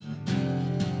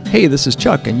Hey, this is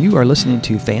Chuck, and you are listening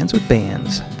to Fans with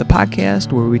Bands, the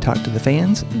podcast where we talk to the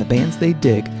fans and the bands they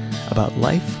dig about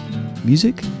life,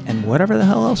 music, and whatever the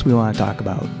hell else we want to talk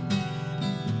about.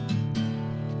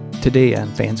 Today on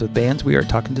Fans with Bands, we are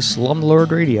talking to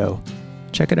Slumlord Radio.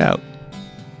 Check it out.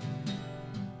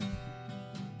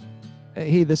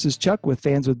 Hey, this is Chuck with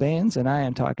Fans with Bands, and I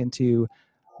am talking to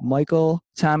Michael,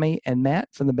 Tommy, and Matt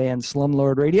from the band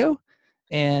Slumlord Radio.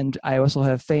 And I also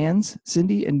have fans,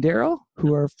 Cindy and Daryl,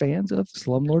 who are fans of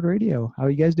Slumlord Radio. How are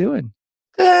you guys doing?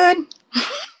 Good.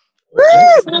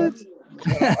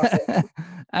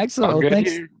 Excellent. Well,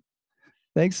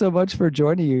 thanks so much for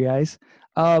joining you guys.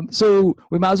 So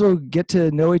we might as well get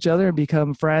to know each other and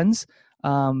become friends.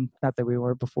 Not that we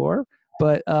were before,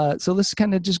 but so let's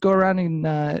kind of just go around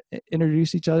and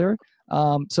introduce each other.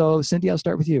 So Cindy, I'll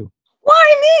start with you.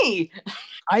 Why me?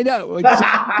 I know. Because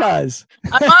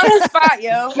I'm on the spot,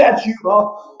 yo. That's you,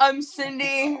 bro. I'm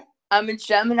Cindy. I'm a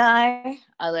Gemini.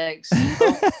 I like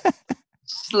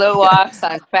slow walks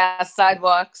on fast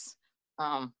sidewalks.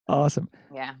 Awesome.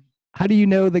 Yeah. How do you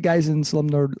know the guys in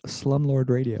Slumlord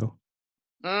Radio?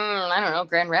 I don't know.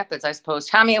 Grand Rapids, I suppose.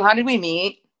 Tommy, how did we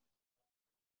meet?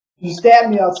 You stabbed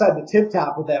me outside the tip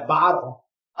top with that bottle.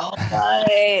 Oh,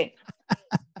 right.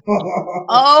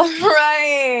 Oh,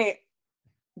 right.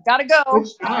 Gotta go.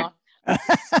 Which time?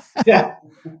 Yeah.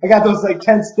 I got those like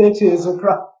 10 stitches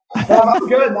across. I'm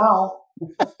good now.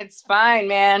 It's fine,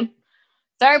 man.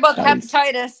 Sorry about the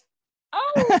hepatitis.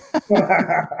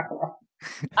 Oh.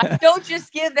 I don't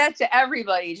just give that to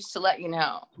everybody, just to let you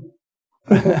know.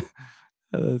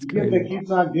 That's great. It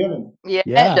keeps on giving. Yeah,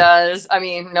 it does. I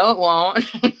mean, no, it won't.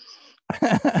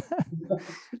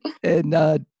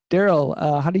 And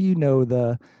Daryl, how do you know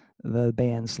the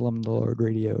band Slumlord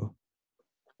Radio?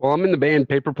 Well, I'm in the band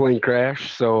Paper Plane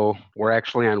Crash, so we're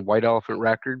actually on White Elephant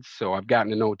Records. So I've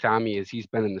gotten to know Tommy as he's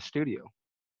been in the studio.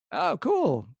 Oh,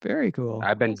 cool. Very cool.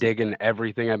 I've been digging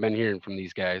everything I've been hearing from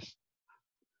these guys.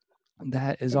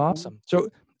 That is awesome. So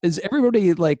is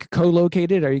everybody like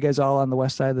co-located? Are you guys all on the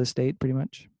west side of the state pretty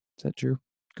much? Is that true?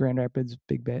 Grand Rapids,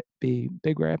 Big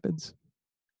Rapids?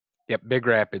 Yep, Big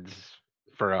Rapids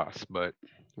for us, but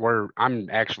I'm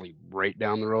actually right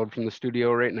down the road from the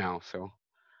studio right now, so.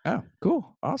 Oh,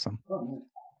 cool. Awesome.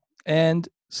 And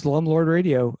Slumlord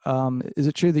Radio, is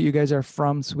it true that you guys are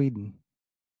from Sweden?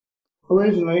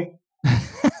 Originally.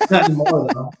 Not anymore,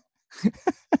 though.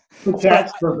 For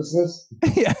tax purposes.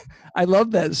 Yeah, I love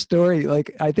that story.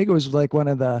 Like, I think it was like one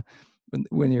of the,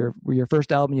 when your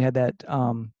first album, you had that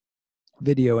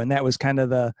video, and that was kind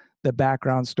of the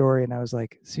background story. And I was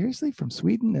like, seriously, from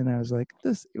Sweden? And I was like,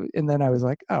 and then I was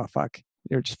like, oh, fuck,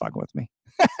 you're just fucking with me.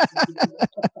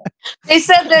 They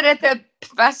said that at the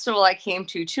festival I came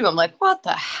to too. I'm like, what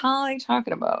the hell are you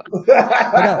talking about?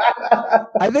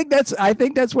 I think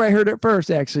that's where I heard it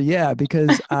first, actually. Yeah,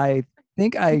 because I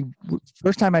think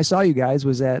first time I saw you guys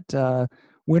was at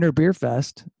Winter Beer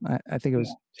Fest. I think it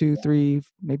was 2, 3,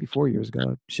 maybe 4 years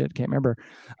ago. Shit, can't remember.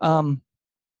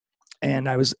 And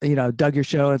I was, dug your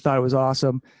show and thought it was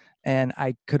awesome. And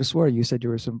I could have swore you said you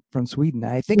were from Sweden.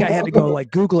 I think I had to go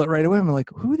like Google it right away. I'm like,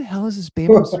 who the hell is this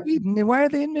band from Sweden? And why are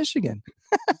they in Michigan?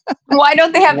 Why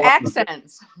don't they have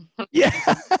accents? Yeah.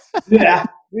 Yeah.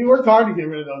 We worked hard to get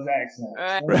rid of those accents.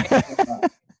 Right.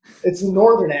 It's a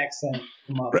northern accent.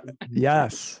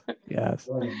 Yes.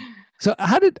 So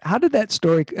how did that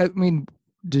story, I mean,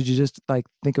 did you just like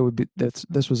think it would be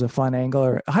this was a fun angle,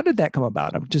 or how did that come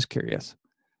about? I'm just curious.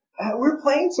 We were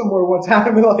playing somewhere one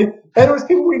time, and there was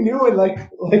people we knew, and like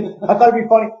I thought it'd be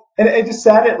funny, and it just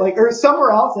said it or somewhere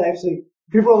else actually.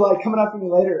 People were like coming up to me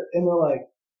later, and they're like,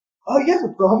 "Oh, you guys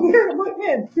are from here?" I'm like,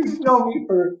 "Man, you've known me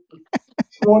for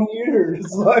 20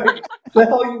 years. Like, the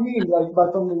hell you mean? Like, if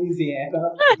I'm from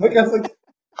Louisiana?" Like, I was like,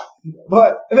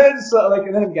 but and then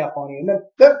and then it got funny, and then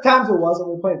there were times it wasn't.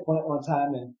 We played Flint one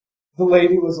time, and the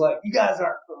lady was like, "You guys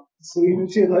aren't from Sweden."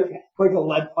 She had like a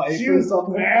lead pipe or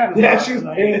something. Mad. Yeah, she was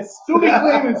pissed. Don't be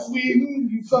claiming Sweden,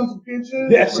 you sons of bitches.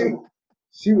 Yeah,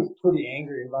 she was pretty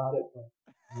angry about it. But,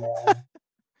 yeah.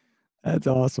 That's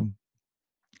awesome.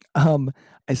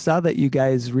 I saw that you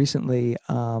guys recently,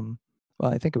 well,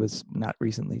 I think it was not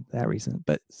recently, that recent,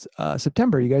 but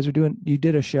September, you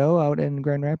did a show out in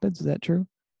Grand Rapids. Is that true?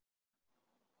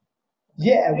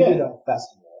 Yeah, we did a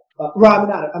festival.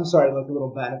 I'm sorry, like a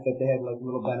little benefit. They had like a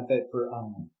little benefit for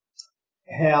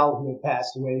Hal, who had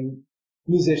passed away,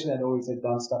 musician that always had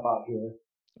done stuff out here.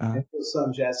 And his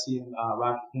son Jesse and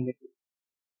Rocky King.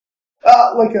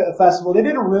 Like a festival. They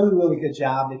did a really, really good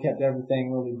job. They kept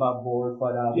everything really above board,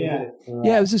 but they Yeah. did it for,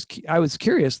 Yeah, I was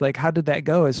curious, like, how did that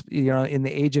go? As you know, in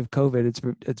the age of COVID,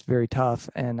 it's very tough,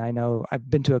 and I know I've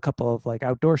been to a couple of like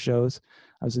outdoor shows.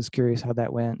 I was just curious how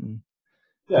that went and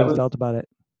Yeah, how it you was, felt about it.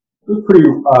 it was pretty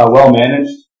well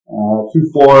managed. 2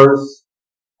 floors,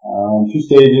 2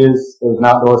 stages. There was an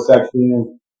outdoor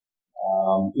section.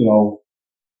 You know,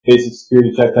 basic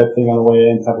security check type thing on the way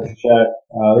in, temperature check.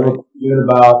 They were good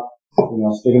about,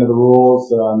 sticking to the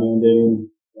rules, mandating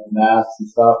masks and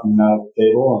stuff, and not at the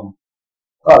table. And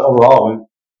but overall, it went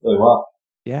really well.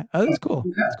 Yeah, oh, that's cool.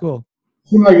 That's cool.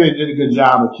 Seemed like they did a good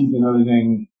job of keeping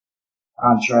everything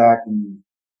on track, and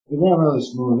it went really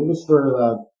smooth. It was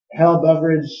for Hell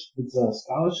Beverage. It's a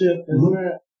scholarship, isn't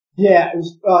it? yeah, it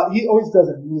was, he always does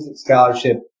a music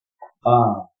scholarship.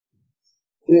 So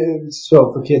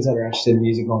for kids that are interested in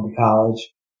music going to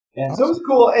college. And so it was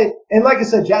cool. And like I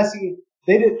said, Jesse,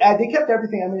 they kept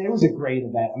everything. I mean, it was a great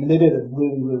event. I mean, they did a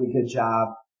really, really good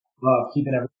job of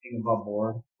keeping everything above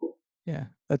board. Yeah,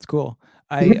 that's cool.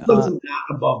 It was not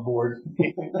above board.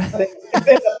 in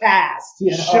the past,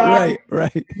 you know?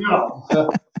 Right. No.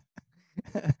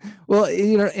 Well,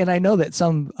 and I know that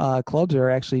some clubs are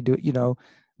actually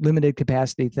limited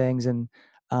capacity things, and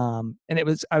I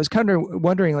was kind of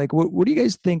wondering, like, what do you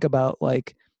guys think about,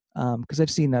 like, because I've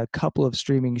seen a couple of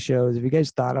streaming shows. Have you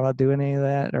guys thought about doing any of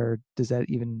that, or does that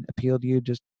even appeal to you?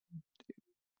 Just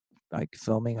like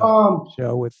filming a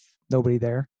show with nobody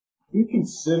there? We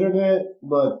considered it,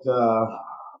 but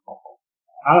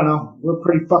I don't know. We're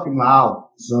pretty fucking loud,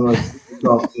 so it's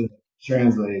difficult to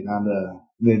translate onto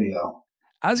video.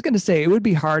 I was going to say it would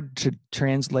be hard to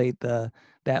translate that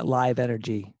live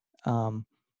energy,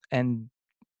 and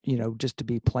just to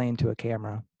be playing to a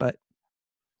camera, but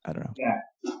I don't know.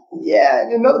 Yeah.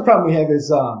 And another problem we have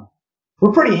is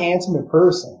we're pretty handsome in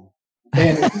person,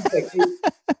 and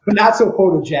but not so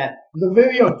photogenic. The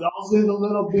video dulls it a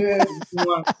little bit. You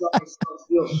want something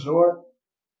feel short.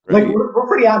 Like we're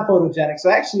pretty unphotogenic.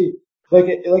 So actually, like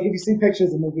if you see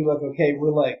pictures and maybe like, okay, we're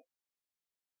like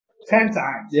 10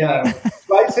 times. Yeah.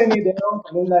 Right, Cindy Dale?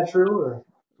 Isn't that true? Or?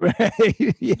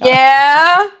 Right.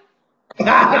 Yeah.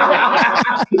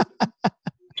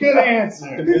 Good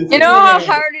answer. You know how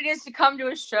hard it is to come to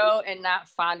a show and not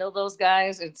fondle those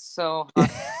guys? It's so hard.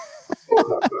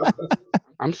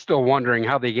 I'm still wondering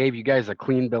how they gave you guys a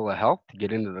clean bill of health to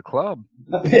get into the club.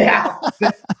 Yeah.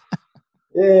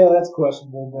 Yeah, that's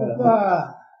questionable. But,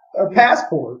 our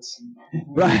passports.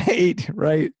 Right.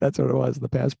 That's what it was. The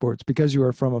passports, because you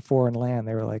were from a foreign land.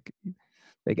 They were like,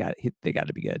 they got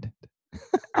to be good.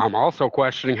 I'm also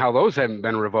questioning how those haven't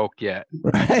been revoked yet.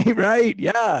 Right.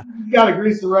 Yeah. You gotta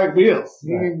grease the right wheels.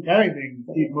 You ain't got anything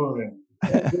to keep moving.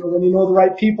 When you know the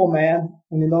right people, man.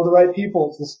 When you know the right people,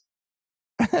 it's just.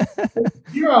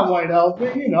 You're on White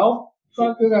Elephant,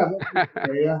 Talk to them.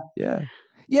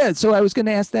 Yeah. So I was going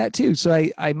to ask that too. So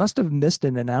I must have missed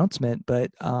an announcement,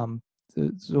 but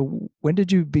so when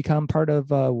did you become part of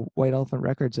White Elephant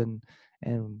Records, and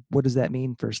what does that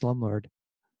mean for Slumlord?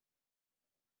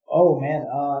 Oh man,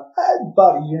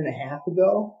 about a year and a half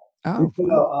ago,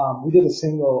 we did a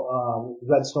single with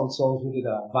Redstone Souls. We did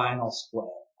a vinyl split.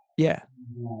 Yeah.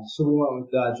 So we went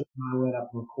with Jim and I went up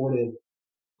and recorded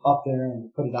up there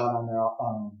and put it out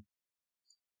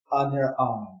on their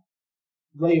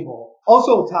label.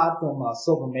 Also, Todd from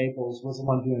Silver Maples was the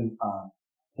one doing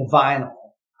the vinyl.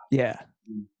 Yeah.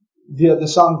 The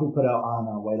songs we put out on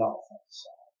White Elephant. So.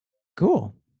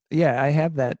 Cool. Yeah, I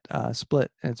have that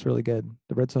split, and it's really good.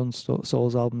 The Redstone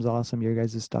Souls album's awesome. Your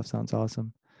guys' stuff sounds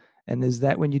awesome. And is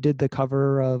that when you did the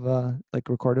cover of,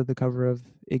 recorded the cover of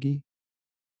Iggy?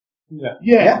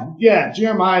 Yeah.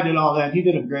 Jeremiah did all that. He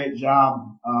did a great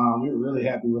job. We were really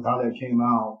happy with how that came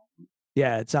out.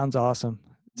 Yeah, it sounds awesome.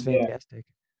 It's fantastic.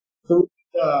 So,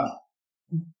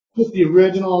 just the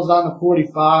originals on the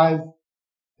 45,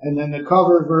 and then the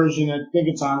cover version, I think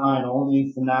it's online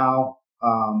only for now.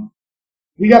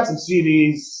 We got some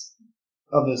CDs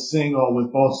of the single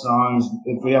with both songs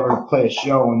if we ever play a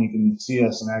show and you can see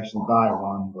us and actually buy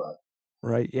one. But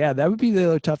right, yeah, that would be the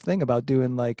other tough thing about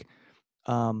doing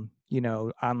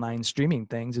online streaming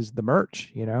things is the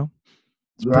merch.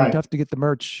 It's pretty tough to get the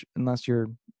merch unless you're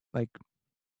like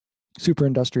super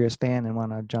industrious fan and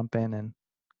want to jump in and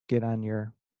get on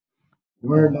your.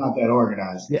 We're not that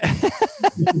organized. Yeah.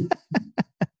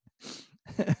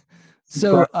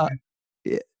 So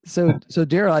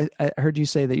Daryl, I heard you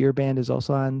say that your band is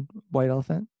also on White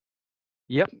Elephant.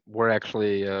 Yep, we're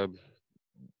actually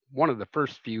one of the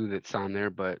first few that's on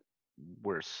there, but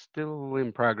we're still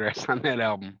in progress on that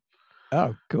album.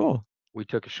 Oh, cool. We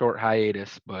took a short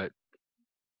hiatus, but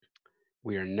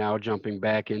we are now jumping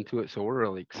back into it. So we're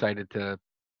really excited to,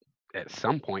 at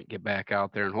some point, get back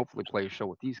out there and hopefully play a show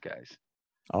with these guys.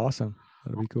 Awesome.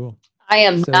 That'll be cool. I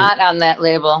am So- not on that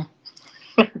label.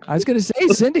 I was going to say,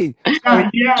 Cindy,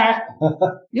 Yeah.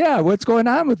 yeah, what's going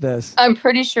on with this? I'm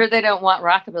pretty sure they don't want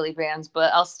rockabilly bands,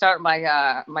 but I'll start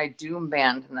my my doom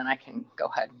band, and then I can go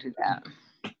ahead and do that.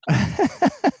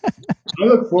 I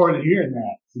look forward to hearing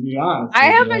that, to be honest. I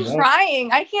with have you. been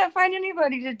trying. I can't find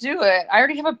anybody to do it. I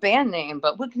already have a band name,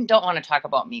 but don't want to talk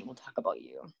about me. We'll talk about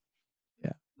you.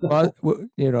 Well,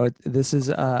 you know, this is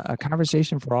a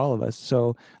conversation for all of us.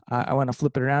 So I want to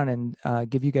flip it around and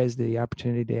give you guys the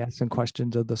opportunity to ask some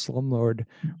questions of the Slumlord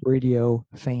Radio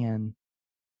fan.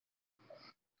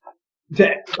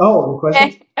 Oh, the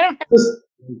question? I don't have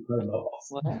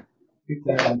what?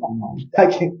 I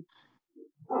can't.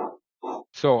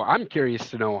 So I'm curious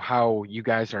to know how you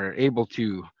guys are able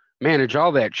to manage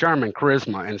all that charm and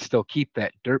charisma and still keep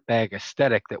that dirtbag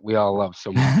aesthetic that we all love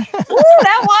so much. Ooh,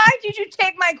 why did you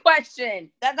take my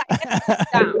question? Down.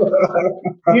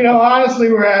 You know,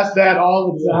 honestly, we're asked that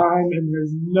all the time, and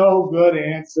there's no good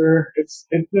answer. It's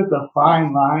just a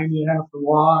fine line you have to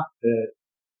walk.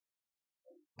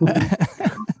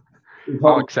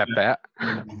 I'll accept that.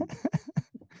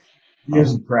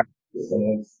 Years of practice.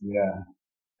 And it's, yeah.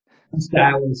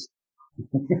 Stylist.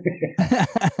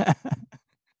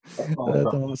 That's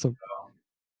awesome.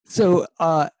 So,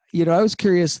 you know, I was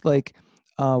curious, like,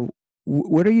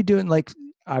 what are you doing? Like,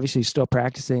 obviously, still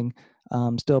practicing,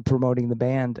 still promoting the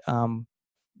band.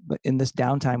 But in this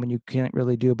downtime, when you can't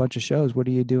really do a bunch of shows, what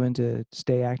are you doing to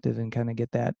stay active and kind of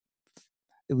get that,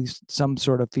 at least some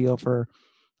sort of feel for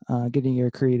getting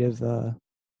your creative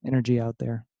energy out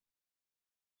there?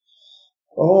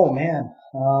 Oh man.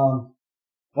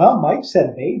 Well, Mike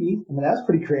said baby. I mean, that's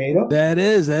pretty creative.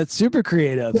 That's super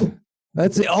creative.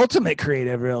 That's the ultimate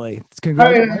creative, really. It's I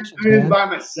congratulations, did it man. by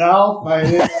myself.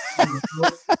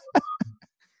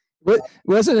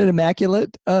 Wasn't it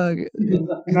immaculate No.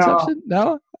 conception?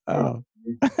 No? Oh.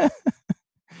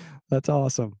 That's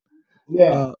awesome.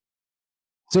 Yeah.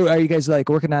 So are you guys like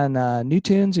working on new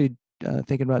tunes? Are you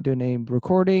thinking about doing a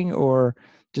recording or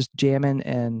just jamming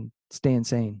and staying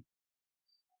sane?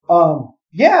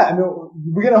 Yeah, I mean,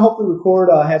 we're gonna hopefully record,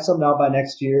 have something out by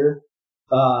next year.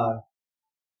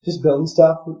 Just building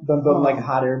stuff. We've been building like a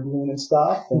hot air balloon and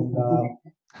stuff. And,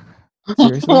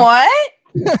 Seriously? What?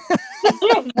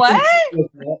 What?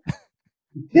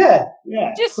 yeah.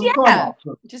 Just Some fun.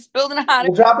 just building a hot.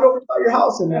 We'll drop it over by your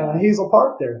house in Hazel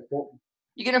Park there.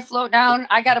 You gonna float down?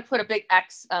 I gotta put a big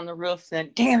X on the roof.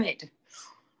 Then, damn it,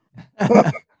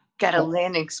 got a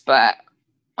landing spot.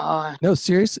 Oh, No,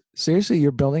 seriously,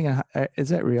 you're building is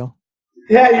that real?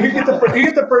 Yeah, you get the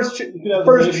first trip. Chuck, you get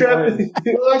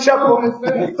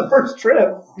the first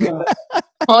trip.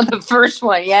 oh, the first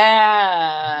one,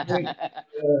 yeah. Are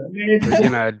you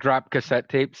gonna drop cassette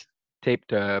taped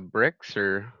to bricks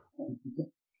or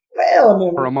Well, I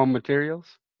mean, promo materials?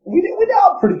 we did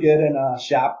all pretty good in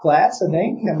shop class, I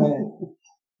think. I mean,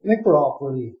 I think we're all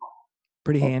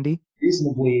Pretty handy.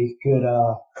 reasonably good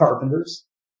carpenters.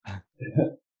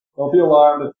 Don't be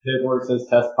alarmed if the paperwork says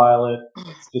test pilot.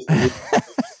 It's just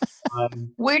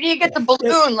Where do you get the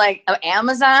balloon? Like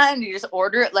Amazon? Do you just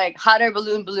order it like hot air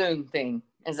balloon thing?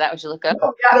 Is that what you look up?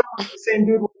 Oh, yeah, it was the same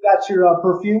dude who got your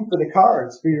perfume for the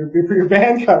cards for your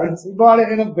band cards. We bought it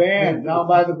in a van down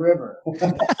by the river.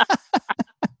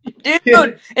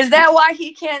 Dude, is that why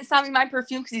he can't sell me my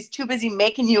perfume? Because he's too busy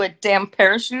making you a damn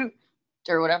parachute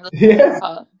or whatever.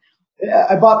 Yeah. Yeah,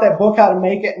 I bought that book, How to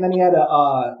Make It, and then he had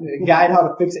a guide how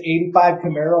to fix an 85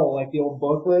 Camaro, like the old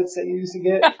booklets that you used to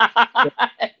get.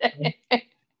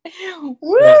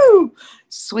 Woo!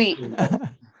 Sweet.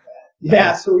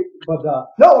 Yeah, so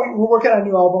we're working on a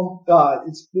new album.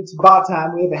 It's about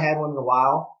time. We haven't had one in a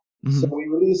while. Mhm. So we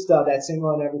released that single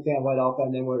and everything on White Alpha,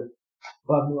 and then we'll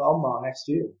have a new album out next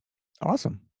year.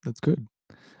 Awesome. That's good.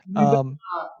 We're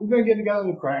gonna get together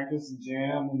to practice and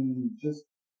jam and just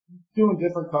doing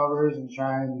different covers and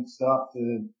trying stuff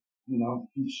to,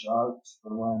 keep sharp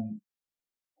for when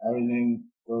everything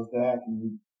goes back and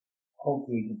we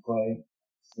hopefully can play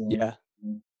soon. Yeah.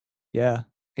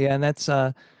 And that's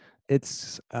I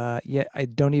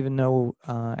don't even know.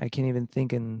 I can't even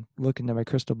think and look into my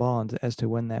crystal ball as to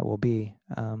when that will be.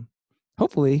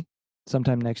 Hopefully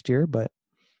sometime next year, but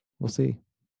we'll see.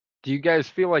 Do you guys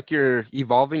feel like you're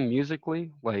evolving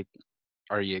musically? Like,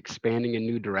 are you expanding in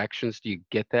new directions? Do you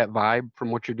get that vibe from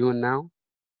what you're doing now?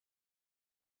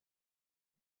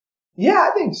 Yeah,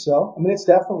 I think so. I mean, it's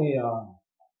definitely. I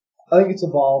think it's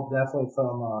evolved definitely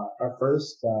from our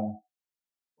first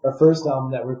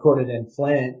album that we recorded in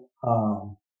Flint.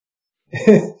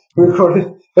 we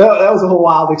recorded. That was a whole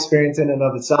wild experience in and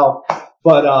of itself.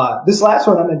 But this last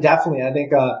one, I mean, definitely, I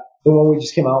think the one we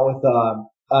just came out with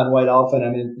on White Elephant, I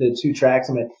mean, the 2 tracks,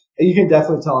 I mean, you can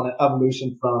definitely tell an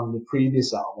evolution from the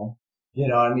previous album. You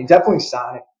know, I mean, definitely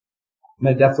sonic. I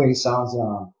mean, it definitely sounds,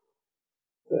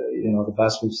 the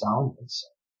best we've sounded. So.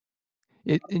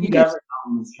 And you guys, every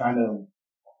album has kind of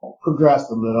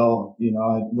progressed a little. You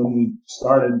know, when we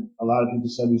started, a lot of people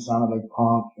said we sounded like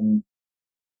punk, and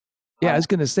yeah, I was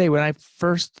gonna say when I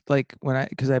first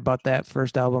because I bought that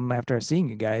first album after seeing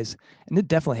you guys, and it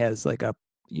definitely has like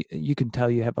you can tell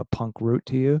you have a punk root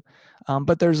to you,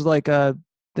 but there's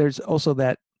there's also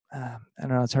that I don't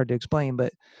know, it's hard to explain,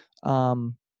 but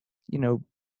you know,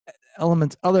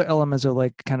 other elements are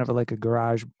like kind of like a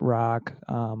garage rock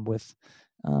with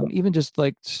even just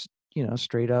like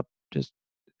straight up just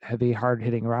heavy hard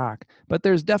hitting rock, but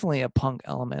there's definitely a punk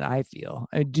element, I feel.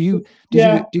 Do you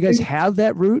guys have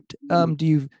that root?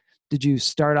 Did you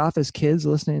start off as kids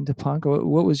listening to punk?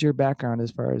 What was your background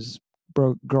as far as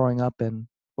growing up, and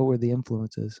what were the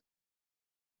influences?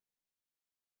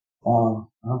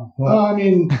 Well, I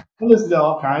mean, I listened to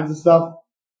all kinds of stuff.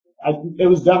 It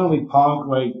was definitely punk,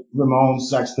 like Ramones,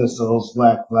 Sex Pistols,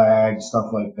 Black Flag,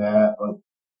 stuff like that. But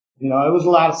you know, it was a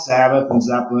lot of Sabbath and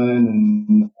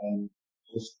Zeppelin and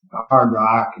just hard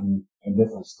rock and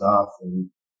different stuff. And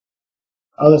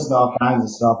I listened to all kinds of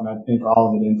stuff, and I think all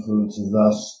of it influences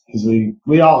us because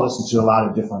we all listen to a lot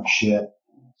of different shit.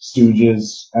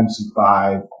 Stooges,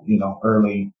 MC5, you know,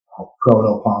 early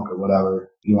proto punk or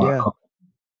whatever you want to call it.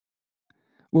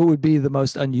 What would be the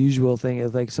most unusual thing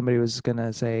if like somebody was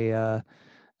gonna say, or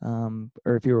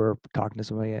if you were talking to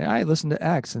somebody, I listen to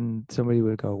X, and somebody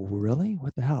would go, really?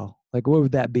 What the hell? Like, what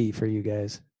would that be for you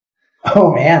guys?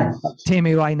 Oh man,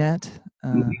 Tammy Wynette.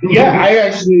 Yeah,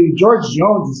 George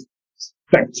Jones is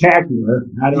spectacular.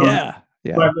 I don't know.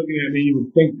 Yeah. By looking at me, you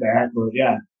would think that, but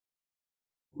yeah.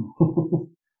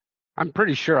 I'm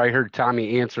pretty sure I heard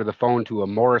Tommy answer the phone to a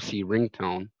Morrissey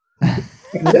ringtone. I'm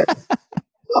a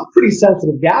pretty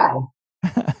sensitive guy.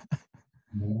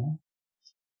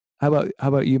 How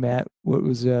about you, Matt?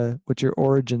 What's your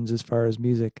origins as far as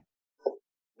music?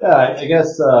 Yeah, I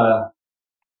guess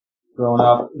growing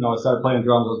up, you know, I started playing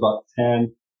drums when I was about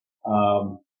 10.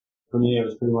 For me, it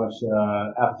was pretty much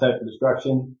Appetite for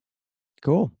Destruction.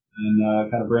 Cool. And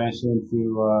kind of branched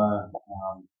into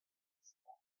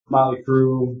Motley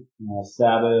Crue,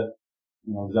 Sabbath,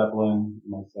 Zeppelin,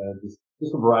 like I said,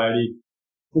 just a variety.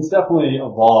 It's definitely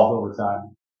evolved over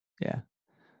time. Yeah.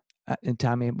 And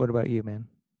Tommy, what about you, man?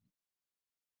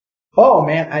 Oh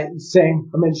man, same.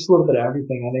 I mean, just a little bit of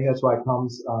everything. I think that's why it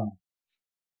comes.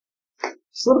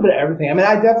 Just a little bit of everything. I mean,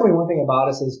 definitely one thing about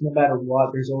us is no matter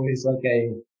what, there's always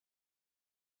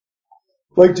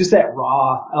just that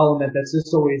raw element that's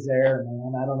just always there,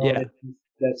 man. I don't know. Yeah.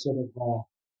 That sort of.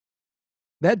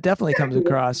 That definitely comes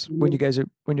across when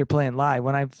you're playing live.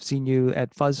 When I've seen you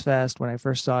at Fuzz Fest, when I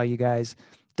first saw you guys,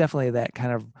 definitely that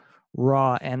kind of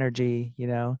raw energy, you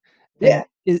know. Yeah.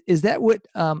 Is that what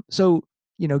so,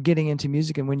 you know, getting into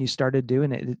music and when you started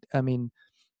doing it, I mean,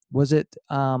 was it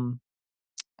or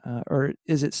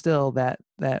is it still that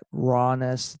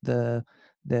rawness, the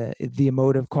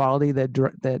emotive quality that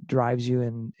drives you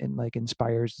and like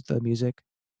inspires the music?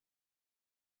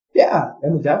 Yeah, I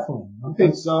mean, definitely. I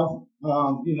think so.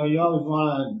 You know, you always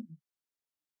want to,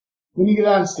 when you get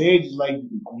on stage, like,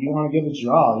 you want to give it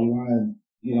your all. You want to,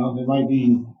 you know, there might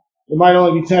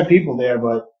only be 10 people there,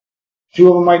 but 2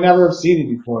 of them might never have seen it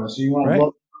before. So you want to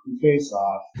blow your face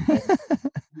off.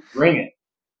 Bring it.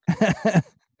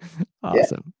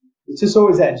 Awesome. Yeah. It's just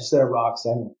always just that rock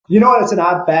center. You know what? It's an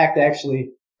odd fact,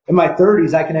 actually. In my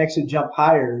 30s, I can actually jump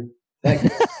higher than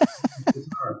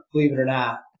guitar, believe it or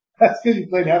not. That's because you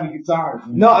played heavy guitar.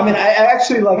 No, I mean, I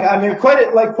actually quite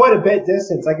a bit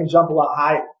distance. I can jump a lot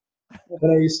higher than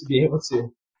I used to be able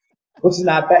to, which is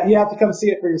not bad. You have to come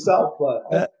see it for yourself, but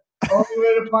only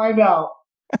way to find out.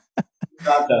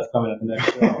 Contest coming up the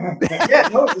next show. Yeah,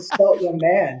 no, it's a svelte young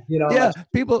man, you know. Yeah,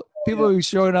 people who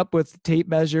showing up with tape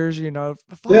measures, you know,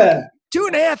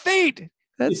 2.5 feet.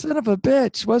 That son of a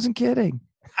bitch wasn't kidding.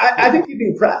 I think you'd be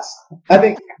impressed. I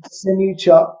think Cindy,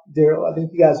 Chuck, Daryl, I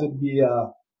think you guys would be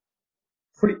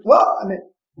pretty well. I mean,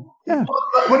 yeah.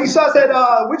 When you saw us at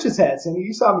Witch's Head, Cindy,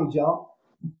 you saw me jump.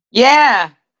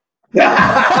 Yeah.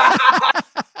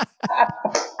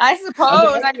 I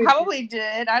suppose I probably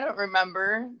did. I don't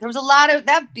remember. There was a lot of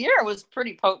that beer was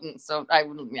pretty potent, so I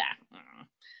would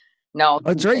no.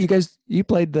 That's right. You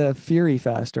played the Fury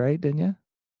Fest, right? Didn't you?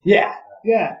 Yeah.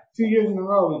 2 years in a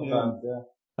row we did. Yeah.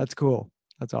 That's cool.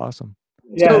 That's awesome.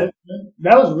 Yeah, so,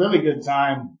 that was a really good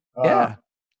time. Yeah.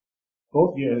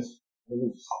 Both years. It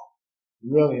was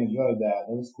really enjoyed that.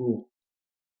 That was cool.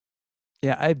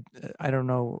 Yeah, I don't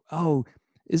know. Oh,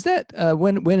 is that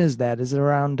when is that? Is it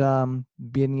around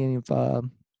beginning of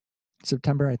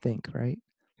September, I think, right?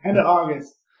 End of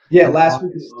August. Yeah, End of last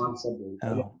week August. was on Sunday.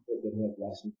 Oh. Yeah,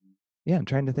 last week. Yeah, I'm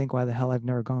trying to think why the hell I've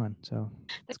never gone. So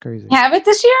it's crazy. Have it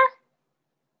this year?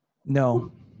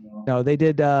 No, No. no, they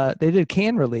did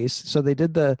can release. So they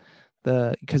did the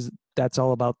because that's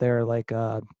all about their like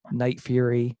Night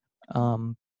Fury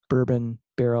bourbon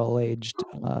barrel aged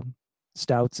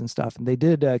stouts and stuff, and they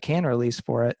did a can release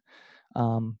for it,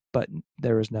 but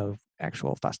there was no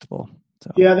actual festival.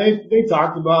 So Yeah, they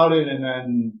talked about it, and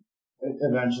then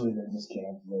eventually they just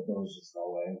canceled it. There was just no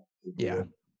way. To do Yeah. it.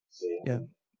 See. Yeah.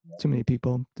 Too many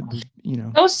people, you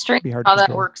know. So strange Be hard to how that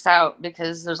control. works out,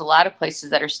 because there's a lot of places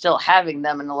that are still having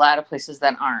them and a lot of places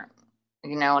that aren't.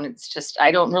 You know, and it's just,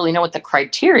 I don't really know what the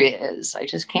criteria is. I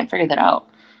just can't figure that out.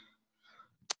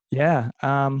 Yeah.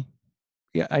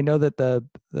 Yeah, I know that the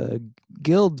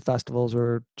guild festivals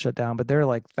were shut down, but there are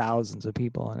like thousands of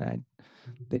people, and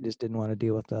they just didn't want to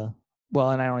deal with and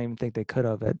I don't even think they could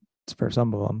have it for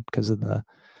some of them because of the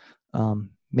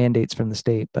mandates from the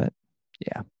state. But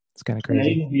yeah, it's kind of Yeah,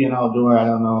 crazy. even being outdoor, I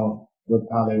don't know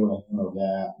how they would handle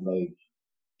that. Like,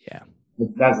 Yeah.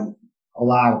 that's a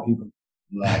lot of people.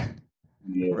 Like,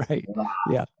 Right.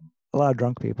 Yeah. A lot of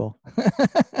drunk people.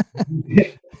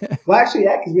 Well, actually,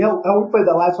 yeah, because we played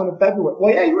the last one in February.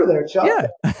 Well, yeah, you were there, Chuck. Yeah.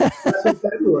 Last one in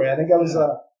February. I think I was.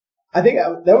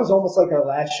 That was almost like our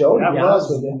last show. To That be honest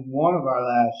was with you. one of our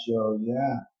last shows.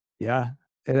 Yeah. Yeah.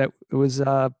 And it was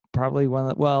probably one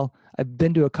of well, I've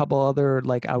been to a couple other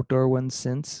like outdoor ones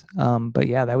since. But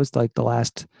yeah, that was like the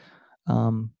last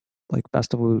like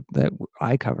festival that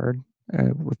I covered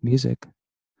with music.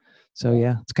 So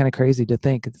yeah, it's kind of crazy to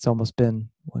think it's almost been,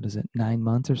 what is it, 9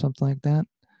 months or something like that.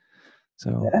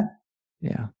 So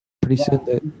yeah, pretty soon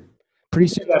the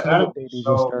that COVID babies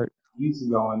will start. Weeks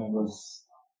ago, and it was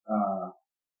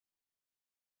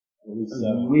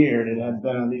weird. It had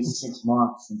been at least 6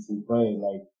 months since we played.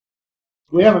 Like,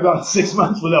 we haven't gone 6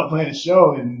 months without playing a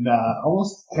show in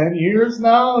almost 10 years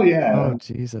now. Yeah. Oh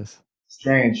Jesus.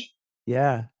 Strange.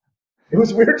 Yeah. It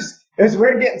was weird. It was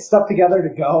weird getting stuff together to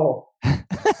go.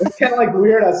 It's kind of like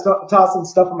weird. I was tossing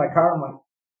stuff in my car. I'm like,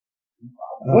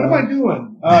 what am I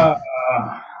doing? I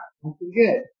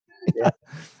forget.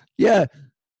 Yeah.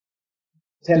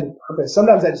 Intended purpose.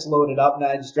 Sometimes I just load it up and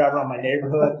I just drive around my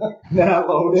neighborhood. And then I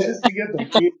load it. Just to get the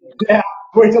feeling. Yeah.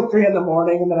 Wait till 3 a.m.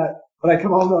 and then when I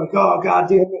come home, I'm like, oh god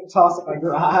damn it, toss it in my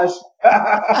garage.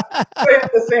 I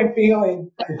have the same feeling.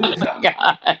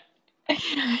 God.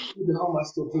 How am I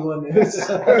still doing this?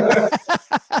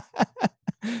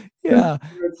 Yeah.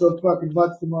 It's so fucking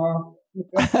much tomorrow.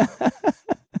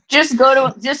 Just go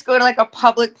to like a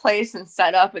public place and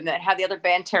set up, and then have the other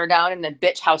band tear down, and then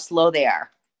bitch how slow they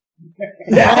are.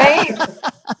 Right?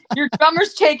 Your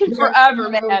drummer's taking forever,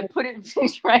 man. Put it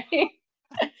right.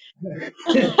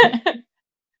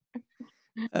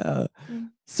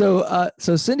 So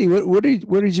Cindy, what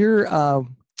is your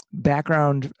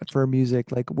background for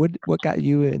music? Like what got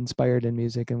you inspired in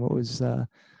music, and what was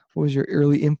your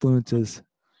early influences?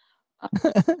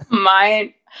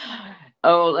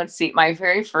 Let's see. My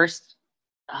very first,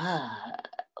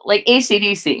 like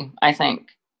AC/DC, I think.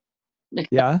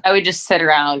 Yeah. I would just sit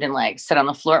around and like sit on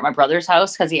the floor at my brother's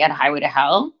house because he had Highway to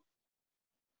Hell.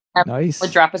 Nice.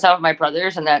 Would drop us off at my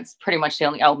brother's, and that's pretty much the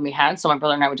only album he had. So my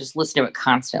brother and I would just listen to it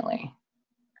constantly.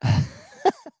 I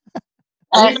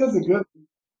think that's a good.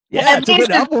 Yeah, At it's a least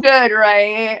good album. it's good,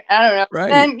 right? I don't know. Right.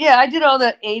 And yeah, I did all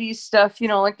the 80s stuff,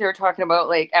 like they were talking about,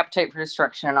 like Appetite for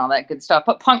Destruction and all that good stuff,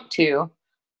 but punk too.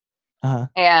 Uh-huh.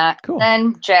 And Cool.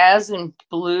 then jazz and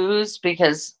blues,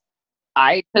 because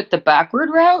I took the backward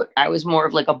route. I was more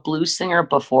of like a blues singer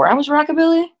before I was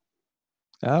rockabilly.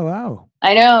 Oh wow.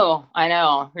 I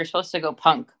know. You're supposed to go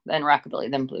punk, then rockabilly,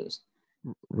 then blues.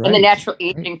 Right. And the natural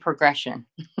aging progression.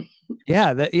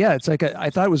 Yeah, it's like I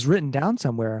thought it was written down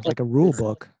somewhere, like a rule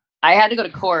book. I had to go to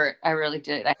court. I really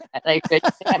did. I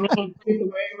mean, Get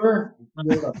the waiver.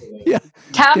 Yeah.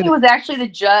 Tommy was actually the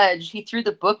judge. He threw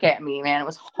the book at me, man. It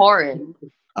was horrid.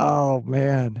 Oh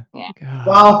man. Yeah. God.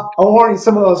 Well, I'll warn you,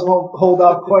 some of those won't hold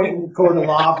up quite in court of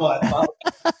law, but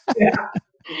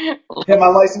yeah, my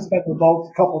license been revoked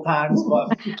a couple times,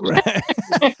 but Right.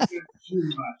 Too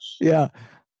much. Yeah.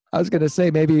 I was gonna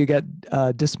say maybe you got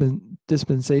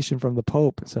dispensation from the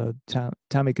Pope, so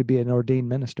Tommy could be an ordained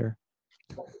minister.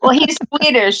 Well, he's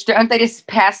Swedish. Don't they just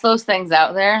pass those things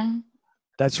out there?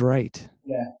 That's right.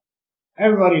 Yeah.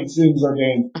 Everybody assumes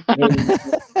ordained.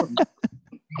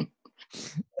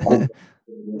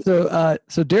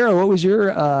 So Daryl, what was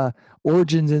your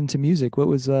origins into music? What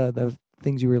was the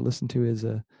things you were listening to as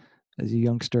a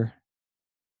youngster?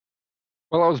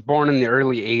 Well, I was born in the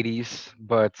early 80s,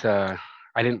 but I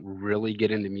didn't really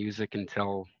get into music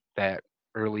until that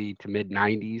early to mid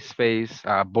 90s phase.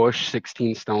 Bush,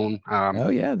 16 Stone Oh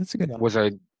yeah, that's a good one. was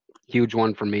a huge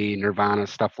one for me, Nirvana,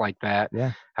 stuff like that.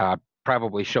 Yeah.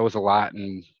 Probably shows a lot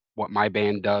in what my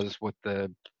band does with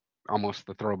almost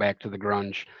the throwback to the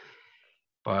grunge.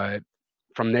 But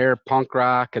from there, punk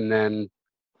rock, and then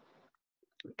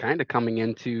kind of coming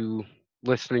into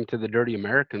listening to the Dirty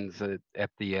Americans at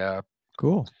the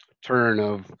Cool. turn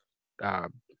of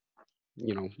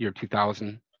year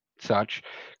 2000, such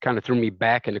kind of threw me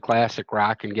back into classic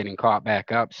rock and getting caught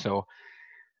back up. So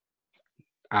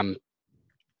I'm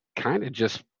kind of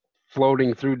just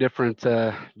floating through different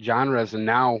genres, and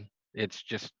now it's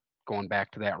just going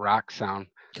back to that rock sound.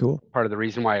 Cool. Part of the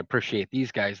reason why I appreciate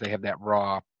these guys, they have that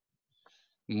raw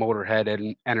Motorhead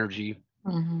and energy.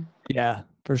 Mm-hmm. Yeah,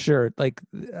 for sure. Like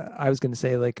I was gonna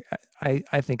say, like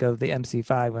I think of the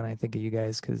MC5 when I think of you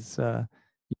guys, because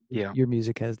Yeah. your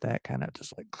music has that kind of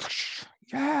just like,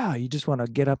 yeah, you just want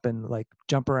to get up and like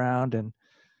jump around and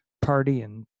party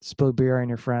and spill beer on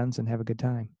your friends and have a good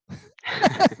time. These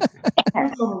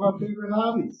are some of our favorite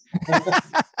hobbies.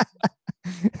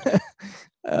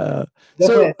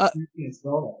 So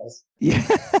yeah.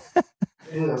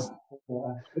 yeah.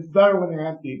 It's better when they're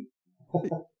empty.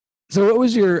 So what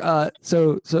was your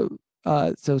so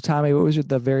Tommy, what was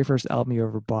the very first album you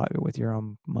ever bought with your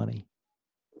own money?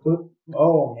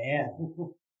 Oh man,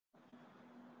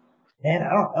 I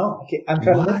don't know. I'm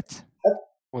trying to. What?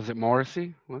 Was it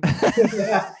Morrissey? What?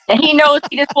 And he knows,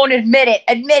 he just won't admit it.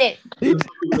 Admit it. There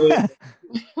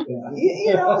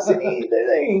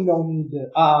ain't no need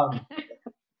to. I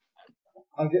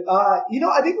think it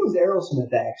was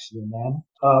Aerosmith actually, man.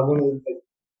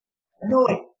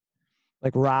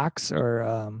 Like Rocks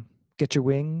or Get Your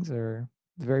Wings or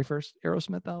the very first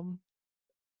Aerosmith album?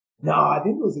 No, I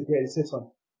think it was the Greatest Hits one.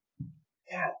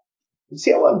 Yeah.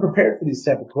 See, I wasn't prepared for these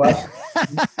type of questions.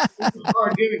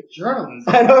 Hard getting journalists.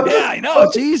 I know. Yeah, I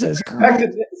know. Jesus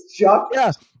Christ. Chuck.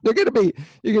 Yeah, you're gonna be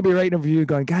writing a review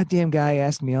going, goddamn guy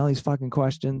asking me all these fucking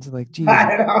questions. Like, Jesus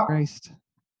I know. Christ.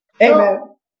 Hey, man.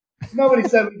 Nobody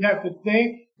said we'd have to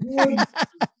think.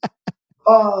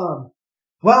 Well,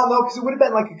 no, because it would have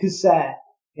been like a cassette,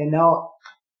 and now,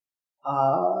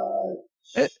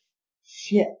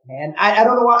 shit, man. I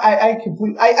don't know why.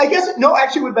 I guess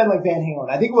actually it would have been like Van Halen.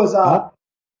 I think it was the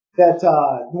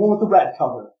one with the red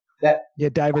cover.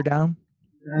 Diver Down.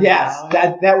 Yes,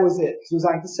 that was it. It was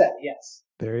on cassette. Yes.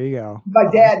 There you go. My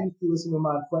dad used to listen to them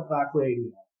on Flintlock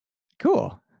radio.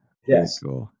 Cool. Yes.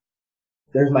 Very cool.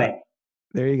 There's my.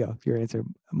 There you go. Your answer,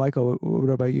 Michael.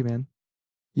 What about you, man?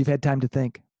 You've had time to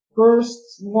think.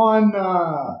 First one,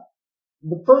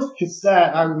 the first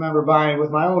cassette I remember buying with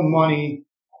my own money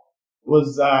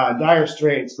was Dire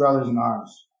Straits, Brothers in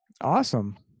Arms.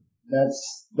 Awesome.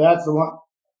 That's the one.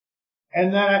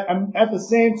 And then at the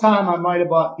same time, I might have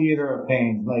bought Theater of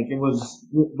Pain. Like it was,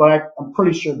 but I'm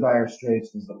pretty sure Dire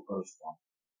Straits was the first one.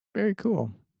 Very cool.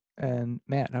 And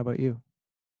Matt, how about you?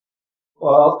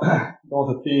 Well, going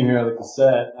with the theme here of the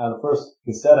cassette, the first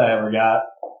cassette I ever got,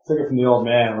 took it from the old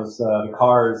man, was the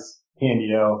Cars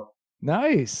Candy-O.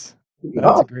 Nice.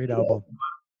 That's a great album.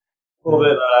 A little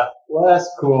bit less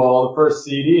cool. The first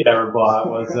CD I ever bought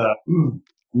was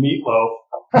Meatloaf.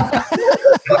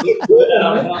 It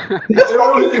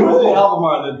was the album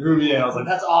art that drew me in. I was like,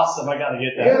 that's awesome. I got to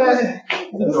get that. Yeah,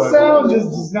 the sound just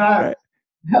does not,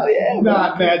 hell yeah,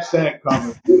 not match that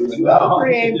cover. No,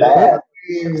 ain't bad.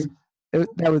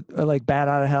 That was like Bat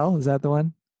Out of Hell. Is that the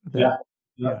one?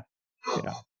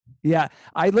 Yeah.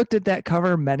 I looked at that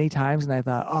cover many times and I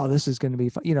thought, oh, this is going to be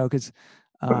fun, because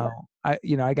I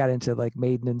got into like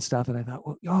Maiden and stuff, and I thought,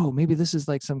 well, oh, maybe this is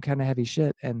like some kind of heavy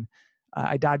shit, and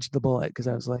I dodged the bullet because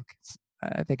I was like,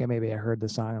 I think I heard the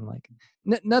song. I'm like,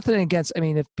 nothing against. I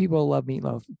mean, if people love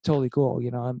Meatloaf, totally cool.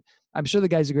 I'm sure the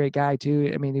guy's a great guy too.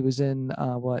 I mean, he was in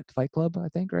Fight Club, I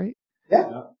think, right?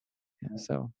 Yeah.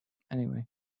 So anyway,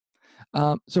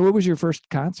 so what was your first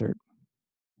concert?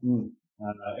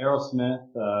 Aerosmith,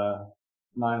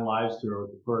 Nine Lives tour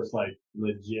was the first like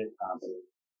legit concert.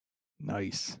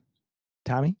 Nice.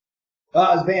 Tommy? It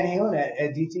was Van Halen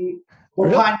at DT. Well,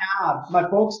 Really? Pine Knob. My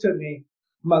folks took me.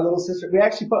 My little sister. We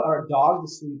actually put our dog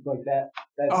to sleep like that.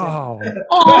 That's Oh. it.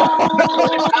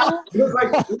 It was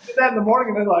like we did that in the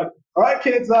morning, and they're like, "All right,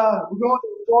 kids, we're going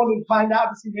to Pine Knob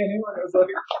to see Van Halen." It was like,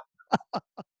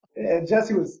 and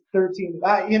Jesse was 13.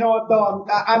 You know what though?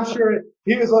 I'm sure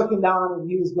he was looking down and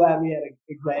he was glad we had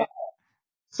a grand.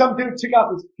 Some dude took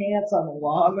off his pants on the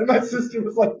lawn, and my sister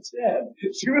was like 10.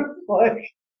 She was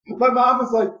like, My mom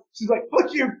was like, she's like,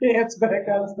 put your pants back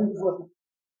on.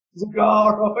 She's like,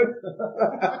 all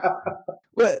right.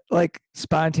 What, like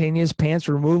spontaneous pants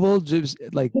removal? Just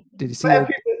like, did you see? Man,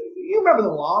 Like, you remember the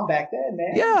lawn back then,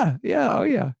 man? yeah, yeah, oh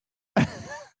yeah.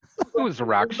 It was a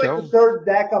rock It was like show. the third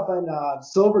deck up in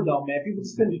Silverdome, man. People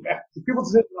just didn't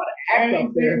want to act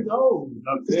up there.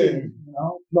 Up there. You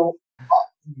know? No.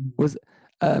 Was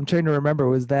I'm trying to remember.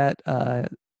 Was that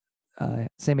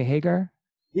Sammy Hagar?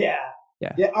 Yeah.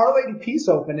 Yeah. Yeah. Our Lady Peace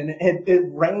opened, and it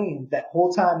rained that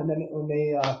whole time, and then when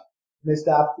they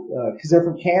stopped because they're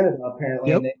from Canada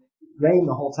apparently, Yep. and it rained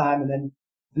the whole time, and then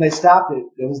when they stopped it,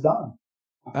 it was done.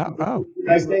 Oh,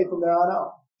 Nice day from there on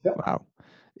out. Yep. wow.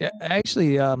 Yeah,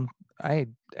 actually, I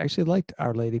actually liked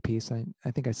Our Lady Peace. I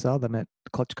think I saw them at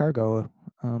Clutch Cargo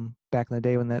back in the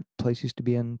day when that place used to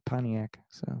be in Pontiac.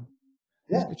 So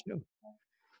it was a Yeah. good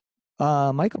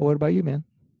show. Michael, what about you, man?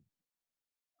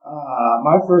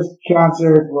 My first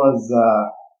concert was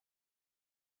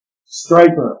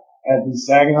Striper at the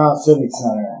Saginaw Civic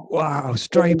Center. Wow,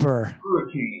 Striper.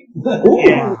 Hurricane.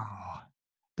 Yeah. Wow.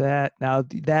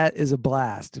 That is a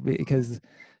blast because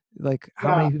like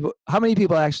how many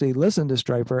people actually listen to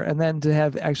Striper and then to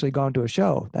have actually gone to a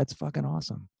show, that's fucking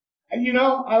awesome. And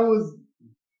I was,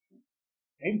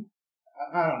 I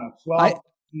don't know, 12.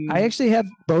 I actually have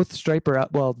both Striper,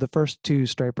 well, the first two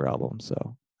Striper albums,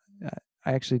 so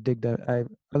I actually dig that. I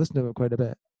listened to it quite a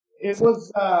bit. It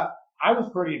was, I was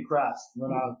pretty impressed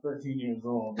when I was 13 years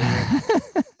old.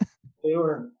 They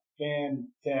were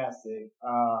fantastic.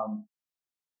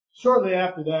 Shortly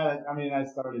after that, I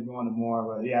started going to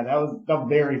more, but yeah, that was the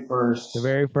very first. The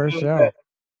very first show.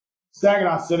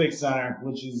 Saginaw Civic Center,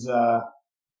 which is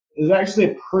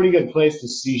actually a pretty good place to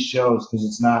see shows because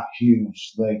it's not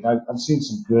huge. Like I've seen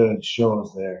some good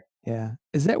shows there. Yeah.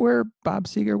 Is that where Bob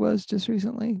Seger was just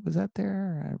recently? Was that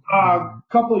there? A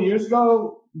couple of years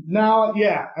ago now,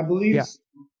 yeah, I believe. Yeah.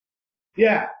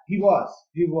 Yeah, he was.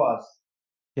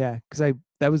 Yeah, because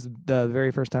that was the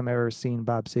very first time I ever seen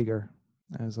Bob Seger.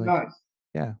 I was like, Nice.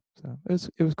 yeah, so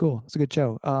it was cool. It's a good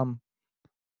show.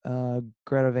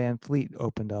 Greta Van Fleet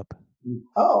opened up.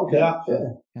 Oh, okay.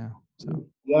 Yeah. So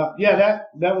Yeah,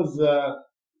 that was,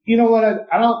 you know what,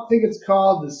 I don't think it's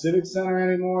called the Civic Center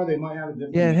anymore. They might have a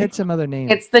different yeah, it name. had some other name.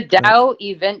 It's the Dow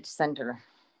Event Center.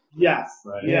 Yes.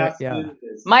 Right. Yes, Yeah. it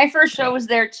is. My first show was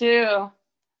there too.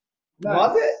 Nice.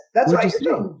 Was it? That's Where'd right. you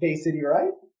You're see? from Bay City,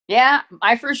 right? Yeah,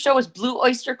 my first show was Blue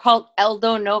Oyster Cult,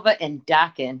 Eldo Nova, and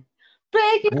Dockin.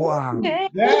 Wow.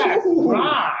 That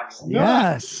rocks.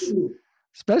 Yes.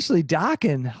 Especially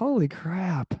Dockin. Holy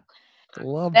crap.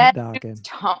 Love That Dockin.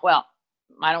 well,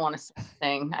 I don't want to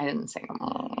sing. I didn't sing.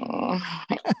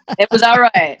 It was all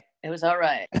right. It was all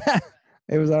right.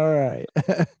 It was all right.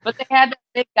 But they had that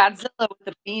big Godzilla with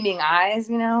the beaming eyes,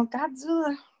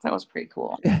 Godzilla. That was pretty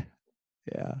cool.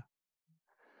 Yeah.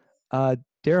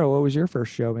 Daryl, what was your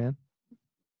first show, man?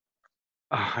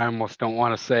 I almost don't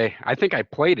want to say. I think I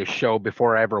played a show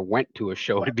before I ever went to a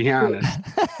show, to be honest.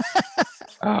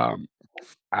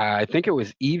 I think it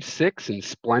was Eve 6 and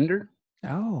Splendor,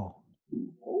 Oh.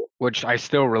 which I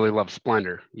still really love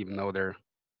Splendor, even though they're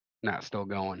not still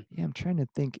going. Yeah, I'm trying to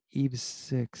think. Eve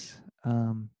 6.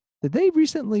 Did they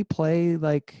recently play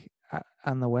like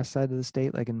on the west side of the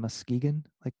state, like in Muskegon,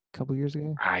 like a couple years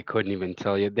ago? I couldn't even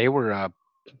tell you. They were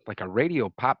like a radio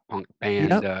pop punk band.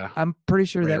 Yep. I'm pretty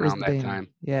sure right that was around the that band. time.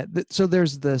 Yeah. So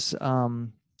there's this. I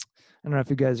don't know if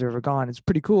you guys have ever gone. It's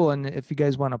pretty cool, and if you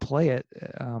guys want to play it,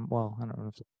 well, I don't know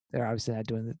if they're obviously not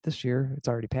doing it this year. It's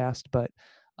already passed, but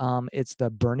it's the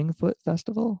Burning Foot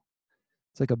Festival.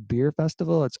 It's like a beer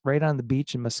festival. It's right on the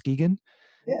beach in Muskegon.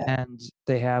 Yeah. And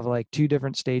they have like two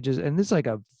different stages, and this is like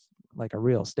a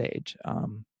real stage.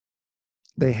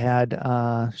 They had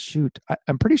I'm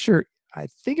pretty sure, I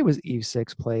think it was Eve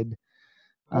 6 played.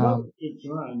 How about Good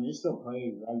Journey? They still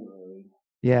play regularly.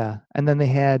 Yeah, and then they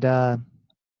had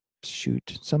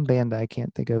some band I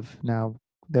can't think of now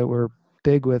that were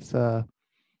big with like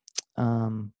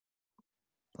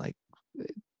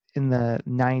in the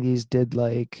 90s, did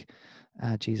like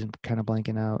geez, I'm kind of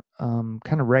blanking out,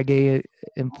 kind of reggae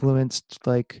influenced,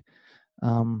 like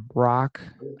rock.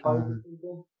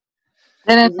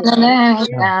 Yeah,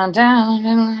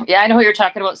 I know who you're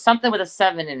talking about. Something with a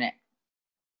 7 in it.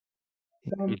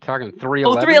 You're talking Oh,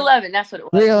 311? 311. That's what it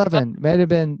was.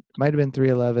 311 might have been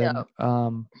 311. Yeah.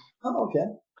 Oh, okay.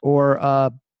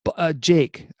 Or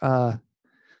Jake.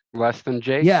 Less Than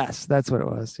Jake? Yes, that's what it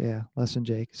was. Yeah, Less Than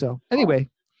Jake. So anyway,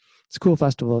 it's a cool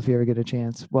festival if you ever get a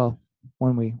chance. Well,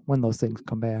 when those things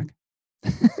come back.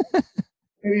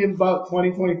 Maybe in about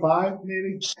 2025,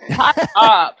 maybe. Shut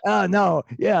up. Oh no,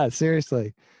 yeah,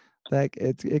 seriously,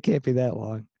 it can't be that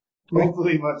long.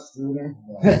 hopefully much sooner.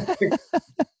 Maybe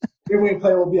when we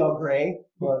play, we'll be all gray.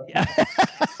 But Yeah.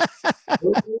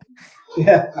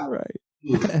 yeah.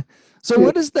 Right. So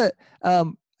what is the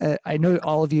I know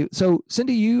all of you. So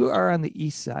Cindy, you are on the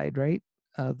east side, right?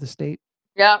 Of the state.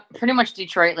 Yeah, pretty much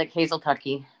Detroit, like Hazel Park.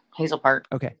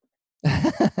 Okay.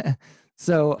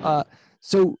 So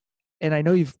so and I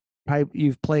know you've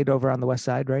played over on the west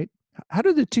side, right? How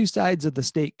do the two sides of the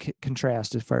state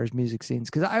contrast as far as music scenes?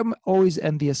 Because I'm always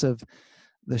envious of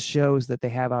the shows that they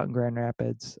have out in Grand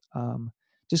Rapids.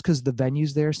 Just because the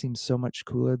venues there seem so much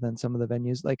cooler than some of the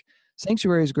venues. Like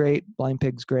Sanctuary is great, Blind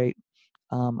Pig's great.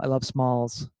 I love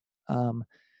Smalls,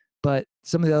 but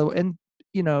some of the other, and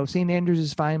St. Andrews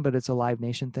is fine, but it's a Live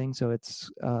Nation thing, so it's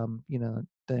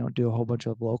they don't do a whole bunch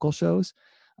of local shows.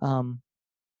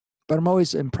 But I'm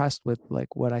always impressed with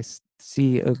like what I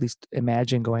see, at least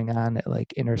imagine going on at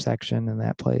like Intersection and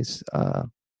that place,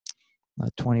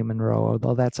 20 Monroe,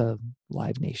 although that's a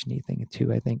Live Nation-y thing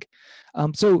too, I think.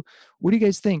 So what do you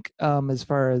guys think as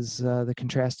far as the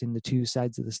contrasting the two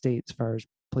sides of the state as far as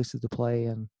places to play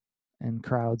and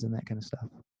crowds and that kind of stuff?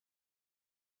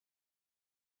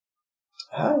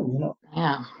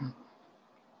 Yeah.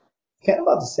 Kind of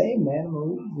about the same, man.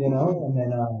 And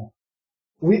then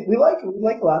we like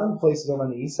a lot of the places over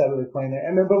on the east side where they're playing there.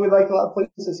 I mean, but we like a lot of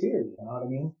places here. You know what I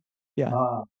mean?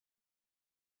 Yeah.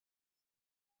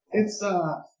 It's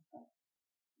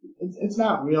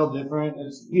not real different.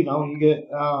 It's you get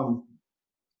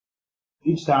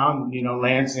each town,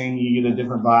 Lansing, you get a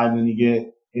different vibe than you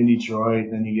get in Detroit,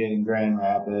 than you get in Grand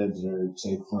Rapids or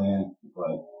say Flint.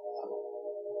 But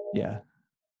yeah,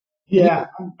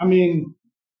 I mean,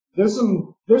 there's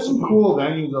some cool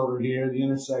venues over here. The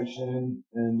Intersection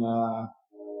and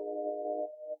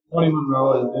 20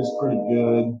 Monroe is pretty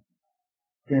good.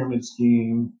 Pyramid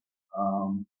Scheme.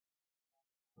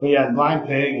 But yeah, Blind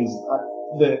Pig is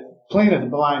the playing at the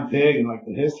Blind Pig and like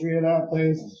the history of that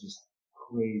place is just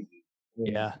crazy.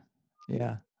 Yeah.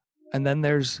 And then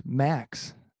there's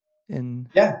Max in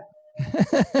that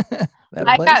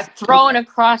I place. got thrown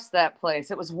across that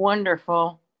place. It was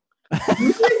wonderful.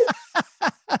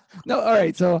 No, all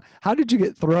right. So how did you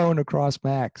get thrown across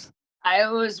Max? I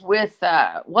was with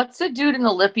what's the dude in the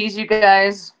Lippies, you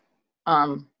guys?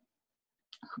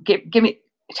 Give me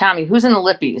Tommy, who's in the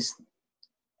Lippies?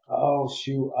 Oh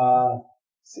shoot.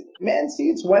 Man, see,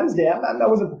 it's Wednesday. I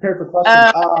wasn't prepared for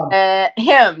questions.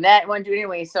 Him, that one dude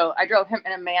anyway. So I drove him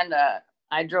and Amanda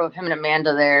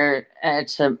there and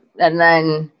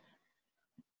then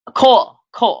Cole.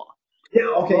 Yeah,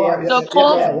 okay, yeah. So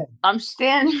Cole, I'm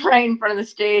standing right in front of the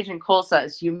stage and Cole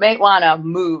says, "You may want to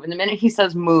move." And the minute he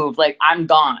says move, like I'm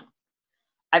gone.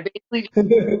 I basically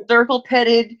circle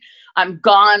pitted. I'm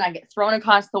gone. I get thrown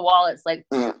across the wall. It's like,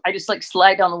 I just like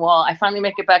slide down the wall. I finally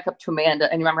make it back up to Amanda.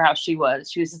 And you remember how she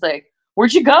was? She was just like,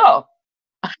 "Where'd you go?"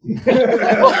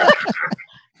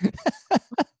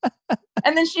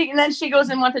 and then she goes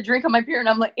and wants to drink on my beer. And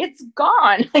I'm like, "It's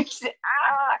gone." Like,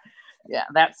 yeah,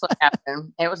 that's what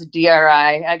happened. It was a DRI.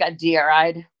 I got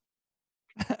DRI'd.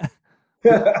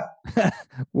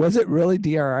 Was it really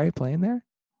DRI playing there?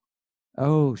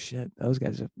 Oh shit, those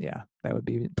guys that would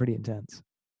be pretty intense.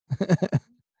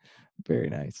 Very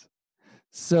nice.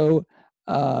 So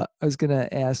I was gonna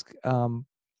ask,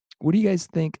 what do you guys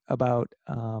think about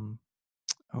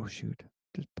oh shoot,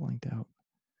 just blanked out.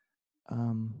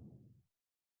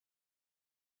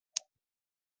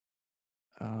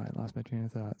 I lost my train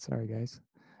of thought. Sorry guys.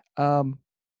 So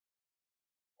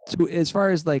as far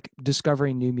as like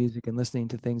discovering new music and listening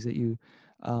to things that you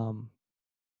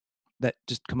that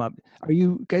just come up, are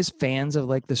you guys fans of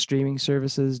like the streaming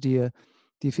services? Do you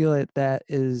feel that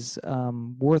is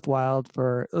worthwhile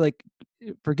for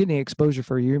getting exposure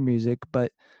for your music,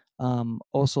 but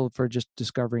also for just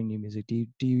discovering new music? Do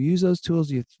you use those tools?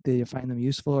 Do you find them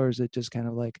useful, or is it just kind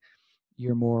of like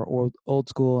you're more old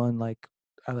school and like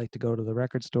I like to go to the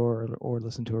record store or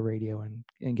listen to a radio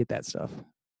and get that stuff?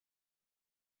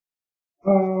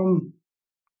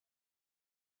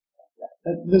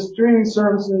 The streaming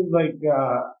services, like,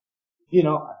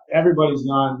 everybody's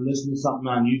gone listen to something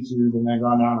on YouTube and then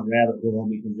gone down a rabbit hole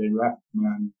because they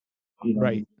recommend,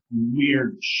 right,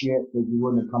 weird shit that you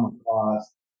wouldn't have come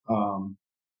across.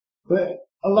 But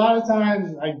a lot of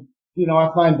times I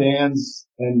find bands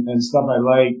and stuff I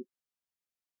like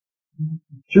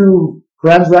through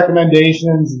friends'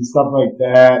 recommendations and stuff like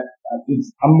that.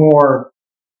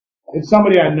 If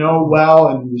somebody I know well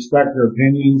and respect their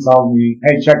opinion tells me,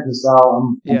 "Hey, check this out,"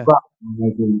 I'm probably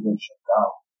likely to check it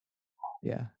out.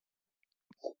 Yeah.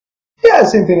 Yeah,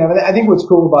 same thing. I think what's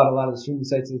cool about a lot of the streaming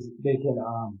sites is they can,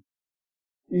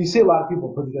 you see a lot of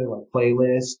people put together like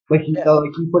playlists, like you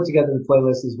put together the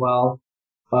playlist as well,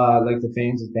 like the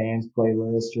Fans of Bands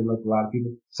playlist, or like a lot of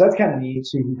people. So that's kind of neat.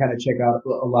 So you can kind of check out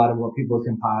a lot of what people have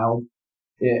compiled.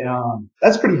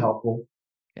 That's pretty helpful,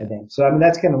 I think. So I mean,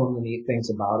 that's kind of one of the neat things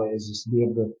about it, is just to be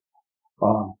able to,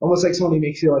 almost like somebody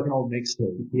makes you like an old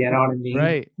mixtape. You know what I mean?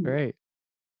 Right, right.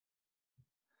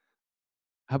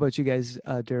 How about you guys,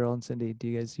 Daryl and Cindy? Do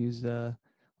you guys use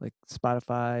like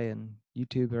Spotify and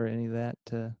YouTube or any of that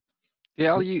to?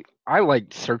 Yeah, I like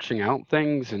searching out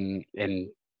things and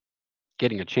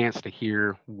getting a chance to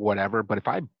hear whatever. But if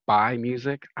I buy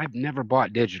music, I've never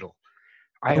bought digital.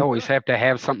 I Oh, always have to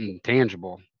have something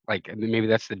tangible. Like, I mean, maybe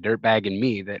that's the dirtbag in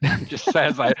me that just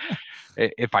says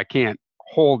if I can't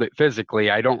hold it physically,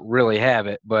 I don't really have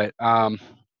it. But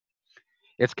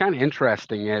it's kind of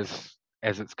interesting as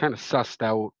it's kind of sussed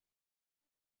out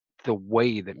the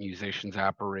way that musicians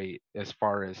operate, as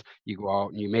far as you go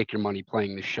out and you make your money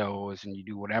playing the shows and you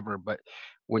do whatever. But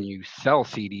when you sell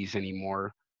CDs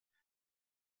anymore,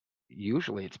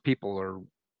 usually it's people are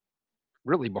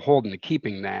really beholden to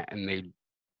keeping that, and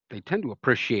they tend to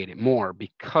appreciate it more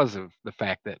because of the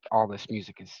fact that all this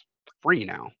music is free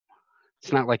now.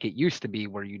 It's not like it used to be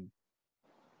where you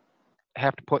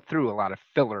have to put through a lot of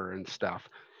filler and stuff.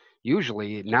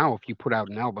 Usually now, if you put out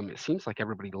an album, it seems like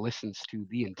everybody listens to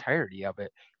the entirety of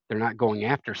it. They're not going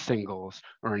after singles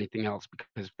or anything else,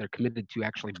 because they're committed to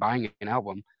actually buying an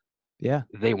album. Yeah.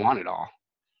 They want it all.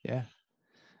 Yeah.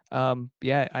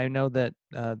 Yeah, I know that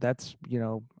that's, you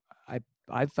know,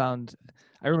 I found,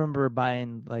 I remember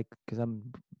buying, like, because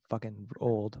I'm fucking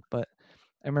old, but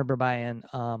I remember buying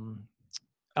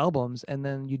albums, and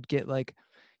then you'd get like,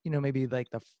 you know, maybe like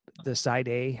the side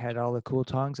A had all the cool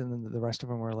songs, and then the rest of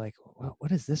them were like,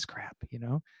 what is this crap, you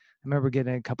know? I remember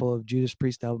getting a couple of Judas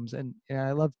Priest albums, and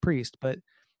I love Priest, but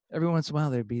every once in a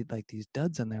while there'd be like these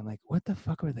duds in there. I'm like, what the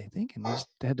fuck were they thinking? They just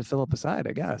had to fill up a side,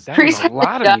 I guess. That was Priest a had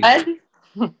lot a of music.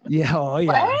 dud? Yeah, oh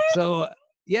yeah. What? So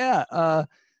yeah,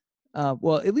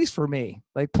 well, at least for me,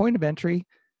 like Point of Entry,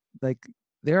 like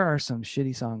there are some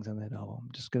shitty songs on that album.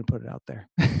 I'm just gonna put it out there.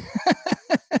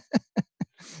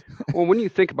 Well, when you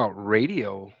think about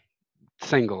radio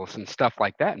singles and stuff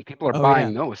like that, and people are Oh, yeah.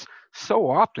 buying those so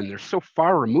often, they're so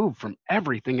far removed from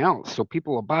everything else. So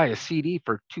people will buy a CD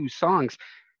for 2 songs,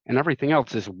 and everything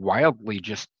else is wildly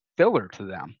just filler to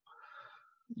them.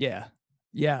 Yeah,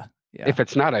 yeah, yeah. If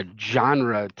it's not a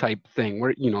genre type thing,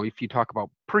 where, you know, if you talk about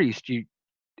Priest,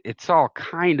 it's all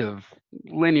kind of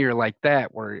linear like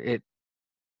that, where it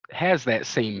has that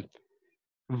same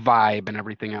vibe and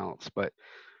everything else. But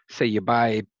say you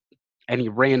buy any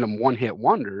random one-hit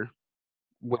wonder,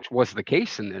 which was the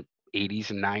case in the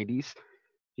 80s and 90s,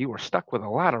 you were stuck with a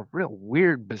lot of real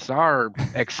weird, bizarre,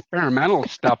 experimental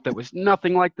stuff that was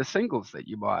nothing like the singles that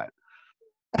you bought.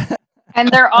 And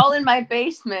they're all in my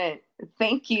basement.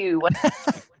 Thank you.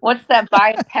 What's that?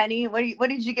 Buy a penny? What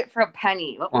did you get for a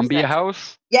penny? What was Columbia that?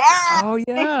 House? Yeah. Oh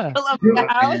yeah. Columbia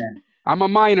House. I'm a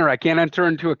minor. I can't enter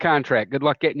into a contract. Good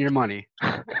luck getting your money.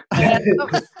 I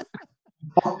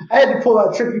had to pull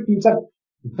that trick a few times.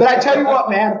 But I tell you what,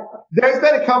 man, there's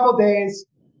been a couple days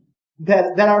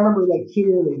that I remember like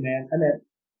clearly, man. I mean,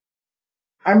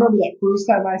 I remember that first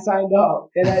time I signed up,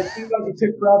 and it seemed like it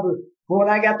took forever. But when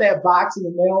I got that box in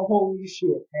the mail, holy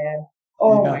shit, man.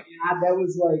 Oh Yeah. my God, that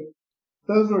was like,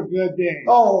 Those were good days.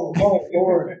 oh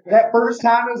Lord. That first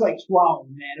time it was like 12,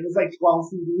 man. It was like 12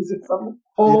 CDs or something.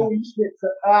 Holy shit. So,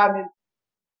 I mean,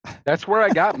 That's where I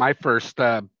got my first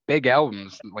big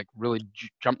albums, like really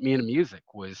jumped me into music,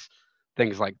 was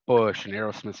things like Bush and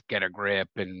Aerosmith's Get a Grip,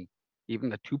 and even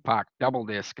the Tupac double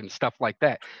disc and stuff like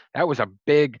that. That was a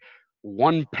big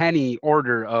 1 penny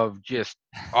order of just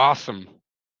awesome.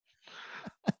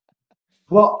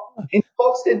 well, and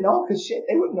folks didn't know because shit,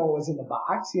 they wouldn't know what was in the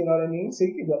box. You know what I mean? So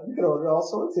you could order all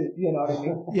sorts of, you know what I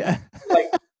mean? Yeah.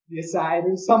 Like the aside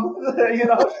or something, you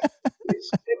know? They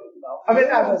wouldn't know. I mean,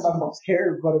 not that my folks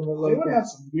cared, but it was They like would have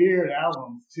some weird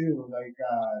albums too. Like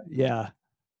Yeah.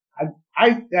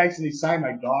 I actually signed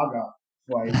my dog up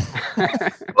twice.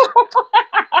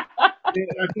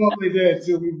 I totally did.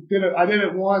 So we did it. I did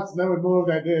it once, and then we moved.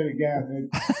 I did it again.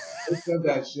 It said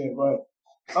that shit. But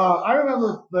I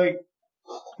remember like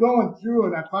going through,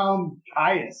 and I found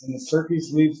Caius in the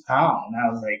Circus Leaves Town, and I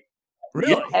was like,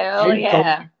 Really? Hell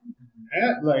yeah.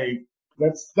 like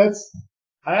that's.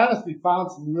 I honestly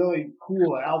found some really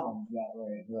cool albums that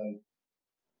way, like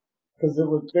because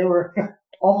they were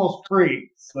almost free.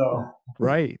 So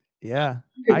Right. Yeah.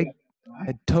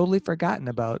 I'd totally forgotten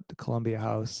about the Columbia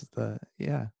House.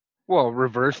 Yeah. Well,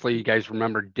 reversely, you guys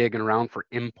remember digging around for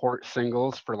import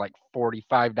singles for like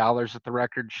 $45 at the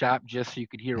record shop just so you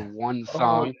could hear one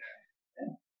song?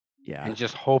 Yeah. and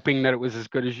just hoping that it was as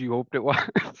good as you hoped it was.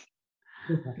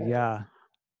 Yeah.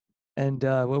 And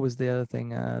what was the other thing?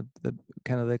 The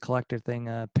kind of the collector thing,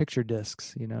 picture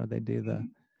discs. You know, they do the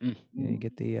Mm. you know, you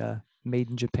get the made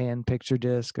in Japan picture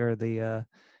disc or the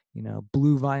you know,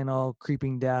 blue vinyl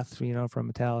Creeping Death, you know,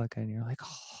 from Metallica, and you're like,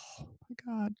 oh my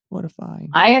God, what a find.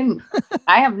 I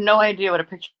have no idea what a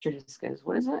picture disc is.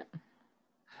 What is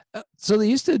it? So they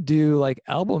used to do like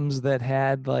albums that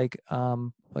had like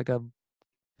a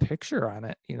picture on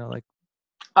it, you know, like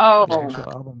Oh, an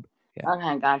actual album. Yeah.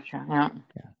 okay, gotcha. Yeah.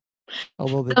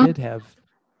 Although they did have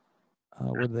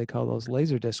what do they call those,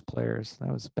 laser disc players?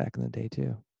 That was back in the day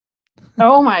too.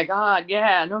 Oh my God,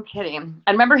 yeah, no kidding.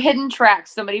 I remember Hidden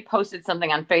Tracks. Somebody posted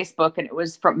something on Facebook, and it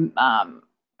was from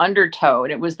Undertow,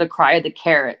 and it was the Cry of the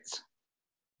Carrots.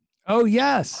 Oh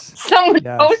yes. Someone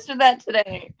Yes. posted that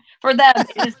today. For them,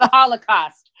 it is the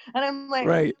Holocaust, and I'm like,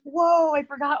 Right. whoa, I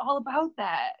forgot all about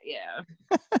that. Yeah.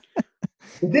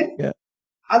 Yeah.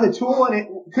 On the Tool one,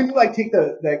 couldn't you like take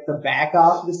the back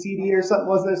off the CD or something?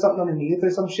 Wasn't there something underneath or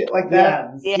some shit like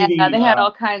that? the Yeah, CD, they had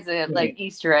all kinds of like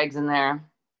Easter eggs in there.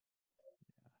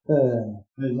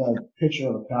 There's a picture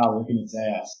of a cow licking its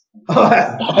ass. Oh,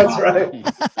 that's right.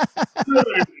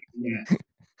 Yeah.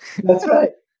 That's right.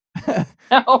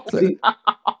 Oh, See,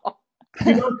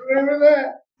 You don't remember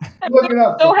that? Look it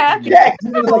up. so happy. yeah,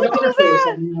 'cause it was like What is Undertaker or that?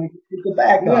 something. You like take the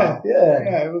back Yeah. off. Yeah.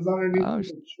 Yeah, it was underneath. Oh, the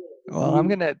shirt. well, I'm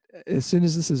gonna, as soon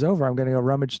as this is over, I'm gonna go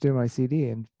rummage through my CD,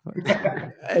 and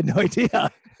I had no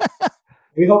idea.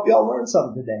 We hope y'all learned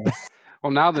something today.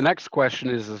 Well, now the next question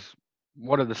is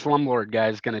what are the Slumlord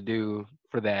guys going to do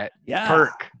for that Yeah.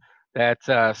 perk,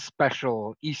 that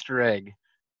special Easter egg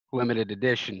limited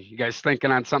edition? You guys thinking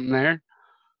on something there?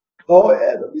 Oh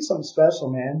yeah, that'll be something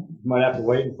special, man. Might have to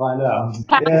wait and find out.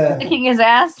 Yeah. Licking his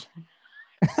ass.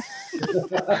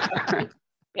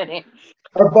 Kidding.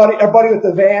 Our buddy with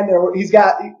the van there, we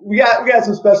got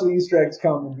some special Easter eggs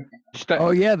coming. Just,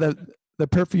 Oh yeah, the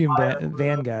perfume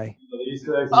van guy. The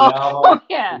Easter eggs in the album. Oh,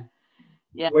 yeah.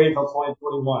 Wait until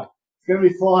 2021. It's gonna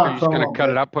be full are on you just going promo. to cut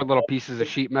it up, put little pieces of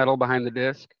sheet metal behind the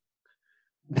disc?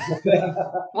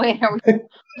 Wait, are we,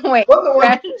 wait, What the one?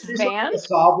 Ratchet's van? A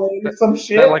saw blade or some Is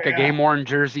shit. that like a Yeah. game worn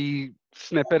jersey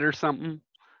snippet or something?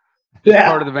 Yeah.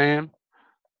 Part of the van?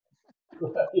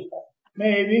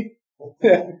 Maybe.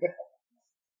 Yeah,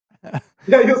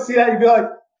 you'll see that. You'll be like,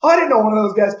 oh, I didn't know one of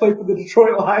those guys played for the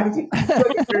Detroit Lions. Like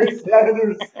a Barry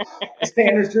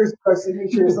Sanders jersey, our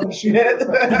signature or some shit.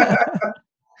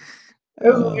 It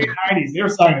was the late 90s. They were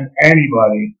signing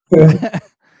anybody.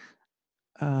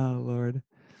 Oh Lord.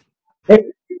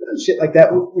 Shit like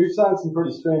that. We've signed some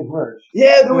pretty strange merch.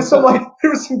 Yeah, there was some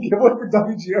giveaway for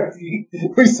WGRT.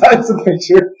 We signed some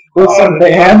picture with some I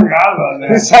band. forgot about We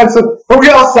that. signed some, but we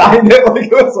all signed it like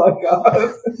it was like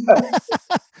us.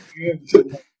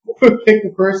 We picked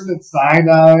the person that signed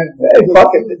on it. Hey,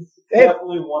 fuck it. Hey,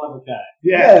 Definitely one of a kind.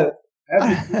 Yeah, yeah.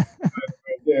 that's a good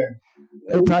right there.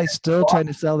 They're probably still trying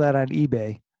to sell that on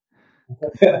eBay.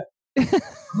 I'm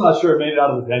not sure it made it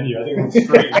out of the venue. I think it went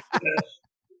straight.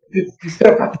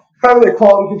 Probably the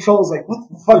quality control was like, what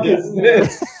the fuck is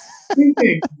this? We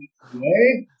think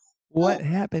today. What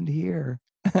happened here?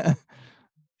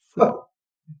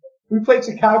 We played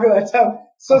Chicago that time.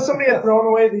 So somebody had thrown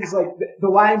away these, like, the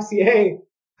YMCA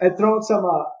had thrown some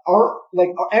art, like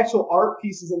actual art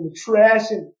pieces in the trash,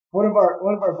 and one of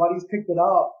our buddies picked it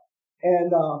up.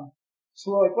 And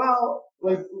so we're like, well,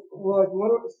 like, we're like,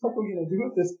 what the fuck are we gonna do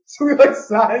with this? So we like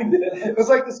signed it. It was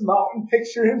like this mountain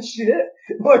picture and shit.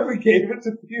 Like we gave it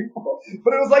to people,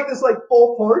 but it was like this like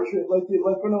full portrait, like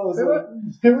one of those.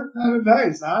 They were kind of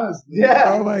nice, honestly.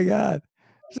 Yeah. Oh my God.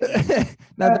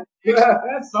 Now, Yeah.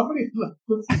 Somebody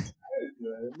put some time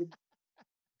into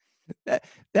it.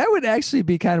 that would actually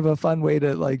be kind of a fun way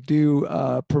to like do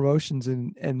promotions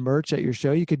and merch at your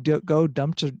show. You could go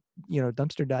dumpster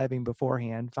diving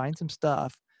beforehand, find some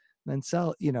stuff, and then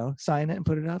sell, sign it and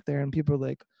put it out there, and people are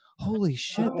like, holy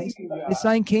shit, they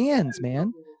sign cans,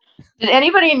 man. Did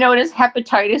anybody notice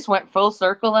hepatitis went full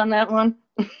circle on that one?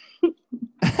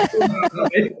 No,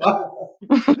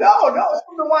 it's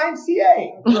from the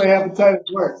YMCA. That's why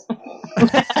hepatitis works.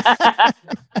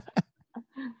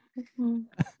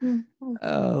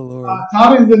 Oh Lord.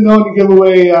 Tommy's been known to give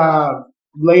away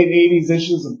late 80s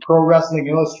issues of Pro Wrestling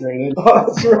Illustrated. Oh,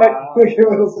 that's right. Look at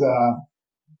this.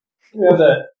 We had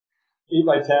that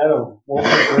 8x10 of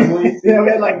Wolfgang Brimley. Yeah, we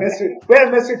had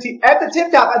Mr. T at the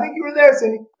Tip Top. I think you were there,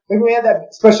 Cindy. Like we had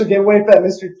that special giveaway for that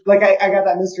Mr. Like I got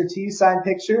that Mr. T signed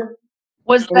picture.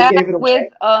 Was And we that gave it away.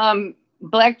 with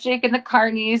Black Jake and the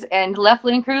Carnies and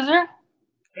Leftlin Cruiser?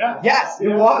 Yeah. Yes, it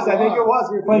was. I think it was.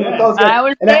 We were playing Yeah. with those guys. I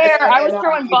was And there. I was and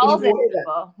throwing gave balls at away that.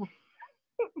 people.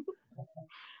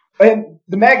 And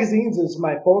the magazines is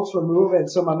my folks were moving,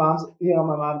 so my mom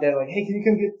and dad were like, hey, can you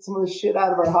come get some of this shit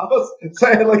out of our house? So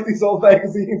I had like these old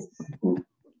magazines.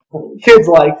 Kids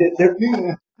liked it.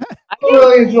 I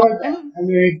really enjoyed that. I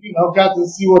mean, got to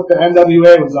see what the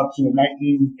NWA was up to in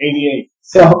 1988.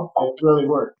 So it really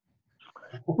worked.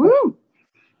 Woo!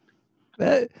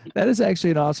 That is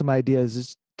actually an awesome idea. Is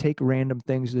just take random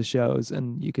things to shows,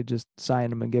 and you could just sign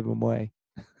them and give them away.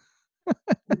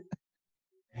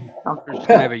 We're just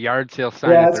gonna have a yard sale sign.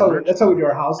 Yeah, at their merch that's how we do booth.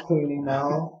 our house cleaning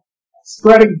now.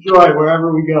 Spreading joy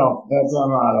wherever we go. That's our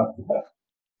motto.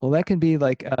 Well, that can be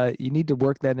like you need to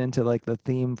work that into like the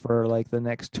theme for like the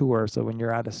next tour. So when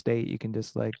you're out of state, you can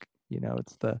just like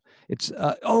it's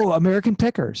American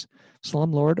Pickers,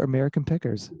 Slumlord American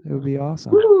Pickers. It would be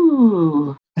awesome.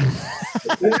 Ooh.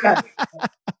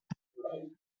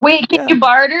 Wait, can you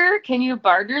barter? Can you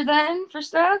barter then for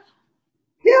stuff?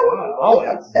 Yeah,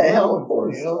 Hell, of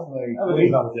course.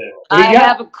 I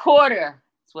have a quarter.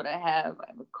 That's what I have. I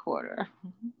have a quarter.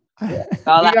 You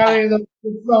got any of the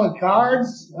selling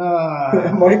cards?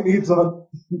 Mike needs one.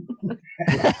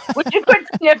 Would you quit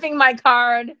sniffing my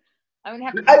card? I'm gonna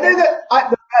have to. I think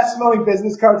the best smelling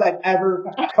business cards I've ever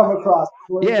come across.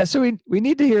 Yeah, so we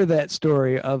need to hear that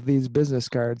story of these business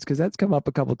cards because that's come up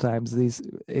a couple times. These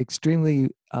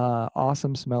extremely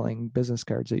awesome smelling business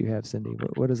cards that you have, Cindy.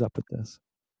 What is up with this?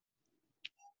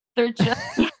 They're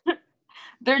just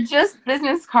they're just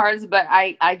business cards, but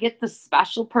I get the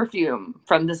special perfume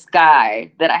from this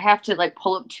guy that I have to like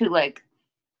pull up to like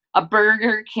a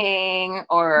Burger King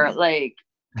or like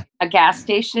a gas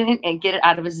station and get it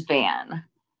out of his van.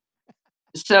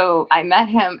 So I met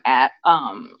him at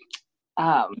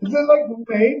Is it like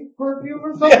May perfume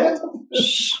or something?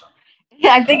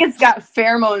 yeah, I think it's got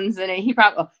pheromones in it. He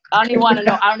probably I don't even want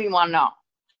to know.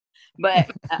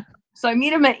 But so I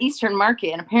meet him at Eastern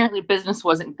Market, and apparently business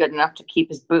wasn't good enough to keep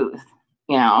his booth,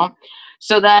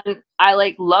 So then I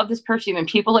like love this perfume, and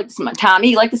people like Tommy,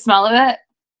 you like the smell of it?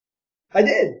 I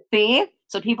did. See?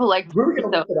 So people like We were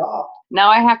gonna look it up. now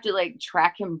I have to like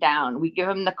track him down. We give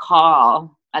him the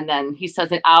call, and then he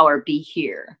says an hour, be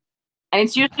here. And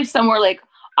it's usually somewhere like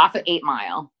off of 8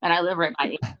 Mile. And I live right by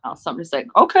 8 Mile. So I'm just like,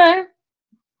 okay.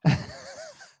 $10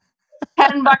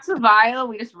 a vial.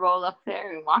 We just roll up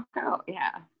there and walk out.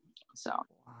 Yeah. So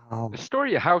Wow. The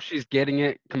story of how she's getting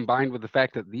it, combined with the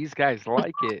fact that these guys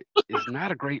like it, is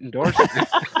not a great endorsement.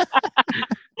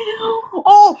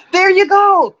 oh, there you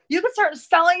go. You can start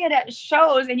selling it at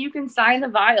shows and you can sign the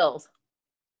vials.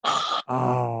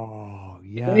 Oh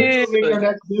yeah. Dude. Our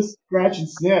next disc, scratch and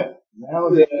sniff. That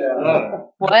was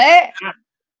What?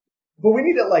 But we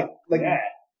need it like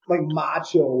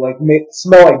macho, like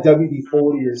smell like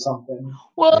WD-40 or something.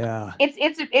 Well, Yeah.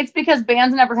 it's because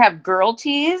bands never have girl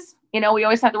tees. We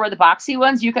always have to wear the boxy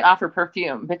ones. You can offer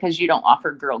perfume because you don't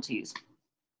offer girl tees.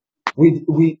 We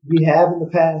have in the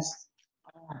past.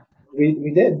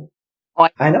 We did. Oh,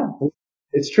 I know.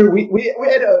 It's true. We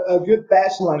had a good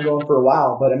fashion line going for a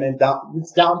while, but I mean,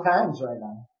 it's down times right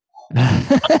now.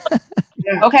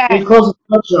 Yeah. Okay. They closed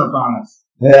the touch up on us.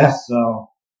 Yeah. So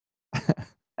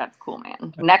That's cool,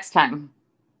 man. Next time.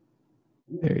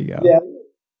 There you go. Yeah.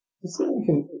 Let's see what we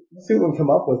can come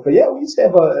up with. But yeah, we used to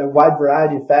have a wide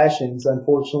variety of fashions.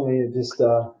 Unfortunately, it just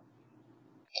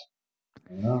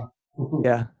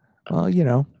Yeah.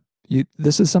 Well,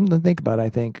 this is something to think about. I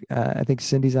think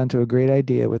Cindy's onto a great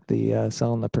idea with the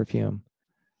selling the perfume.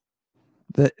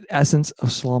 The essence of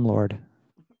Slumlord.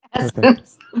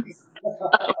 Perfect.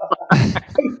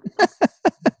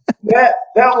 that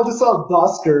will just sell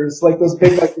dusters, like those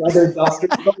big like leather dusters.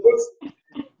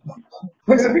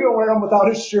 Like some people wear them without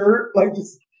a shirt, like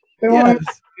just they want to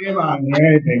name on or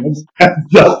anything. It's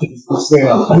justice for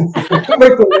sale.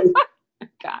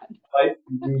 God. Light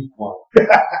and use one.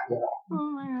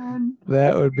 Oh my God.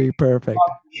 That would be perfect.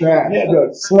 Yeah,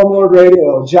 dude, Slumlord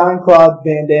Radio. John Claude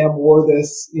Van Damme wore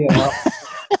this.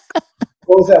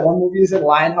 What was that one movie? Is it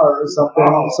Lionheart or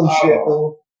something? Some shit.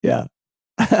 Yeah.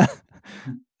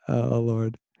 Oh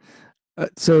Lord.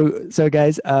 So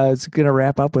guys, I was gonna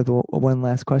wrap up with one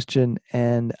last question,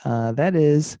 and that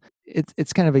is,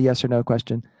 it's kind of a yes or no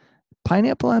question.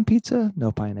 Pineapple on pizza?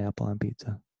 No pineapple on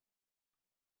pizza.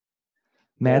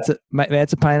 Matt's a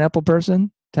pineapple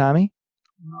person. Tommy?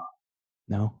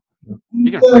 No.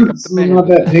 You can break up the It's not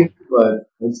band. that big, but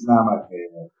it's not my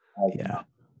favorite. Yeah.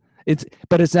 It's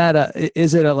not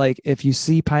is it like, if you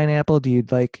see pineapple, do you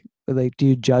do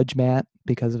you judge Matt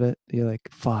because of it? You're like,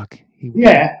 fuck.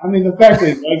 Yeah, I mean, the fact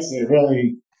that he likes it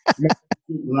really makes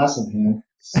me less of him.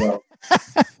 So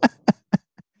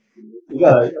You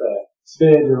gotta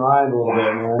expand your mind a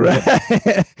little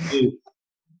bit,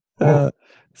 man. Right.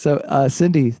 So,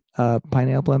 Cindy,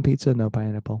 pineapple on pizza? No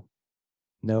pineapple.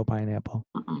 No pineapple.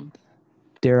 Mm-mm.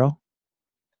 Daryl?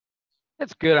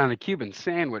 It's good on a Cuban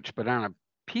sandwich, but on a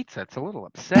pizza, it's a little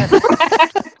upsetting.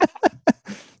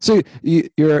 So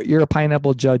you're a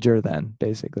pineapple judger then,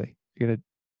 basically. You're gonna,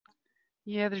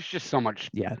 Yeah, there's just so much.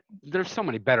 yeah. There's so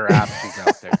many better options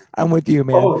out there. I'm with you,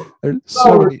 man. Oh, There's so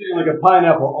so we're many. saying like a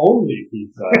pineapple only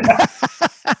pizza.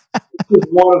 It's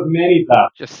just one of many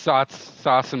toppings. Just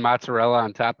sauce and mozzarella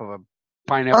on top of a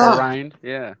pineapple Oh. rind.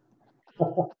 Yeah,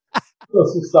 This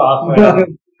is soft,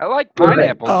 man. I like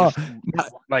pineapple. Oh,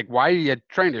 Just, like, why are you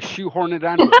trying to shoehorn it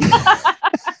onto a pizza?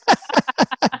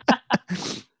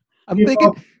 I'm You thinking.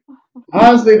 know,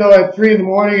 honestly, though, at 3 in the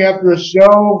morning after a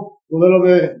show, a little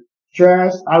bit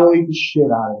trash, I will eat the shit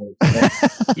out of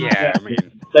it. Yeah, I mean,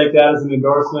 Take that as an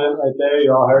endorsement right there.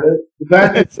 You all heard it.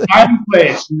 That's time and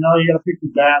place. You know, you got to pick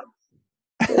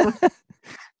your battle.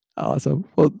 Awesome.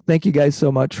 Well, thank you guys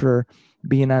so much for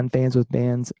being on Fans with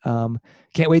Bands.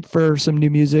 Can't wait for some new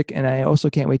music, and I also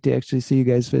can't wait to actually see you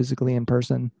guys physically in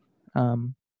person.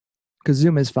 Because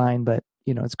Zoom is fine, but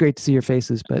it's great to see your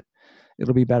faces, but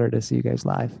it'll be better to see you guys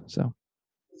live. So,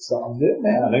 Sounds good,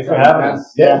 man. Yeah, thanks for having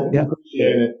us. Yeah, Yeah.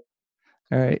 appreciate it.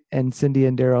 all right. And Cindy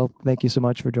and Daryl, thank you so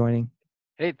much for joining.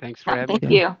 hey, thanks for having me.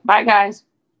 Thank you. Bye, guys.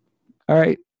 All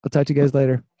right. I'll talk to you guys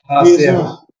later. I'll See you see ya.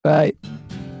 soon. Bye.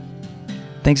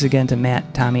 Thanks again to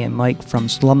Matt, Tommy, and Mike from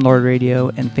Slumlord Radio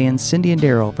and fans Cindy and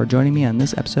Daryl for joining me on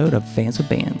this episode of Fans with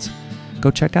Bands. Go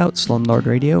check out Slumlord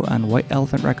Radio on White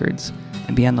Elephant Records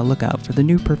and be on the lookout for the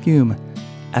new perfume,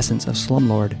 Essence of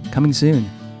Slumlord, coming soon.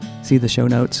 See the show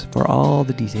notes for all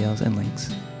the details and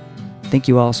links. Thank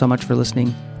you all so much for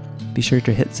listening. Be sure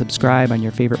to hit subscribe on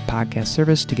your favorite podcast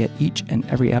service to get each and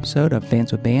every episode of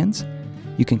Fans with Bands.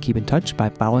 You can keep in touch by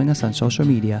following us on social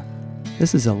media.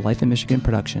 This is a Life in Michigan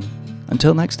production.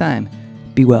 Until next time,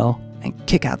 be well and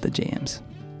kick out the jams.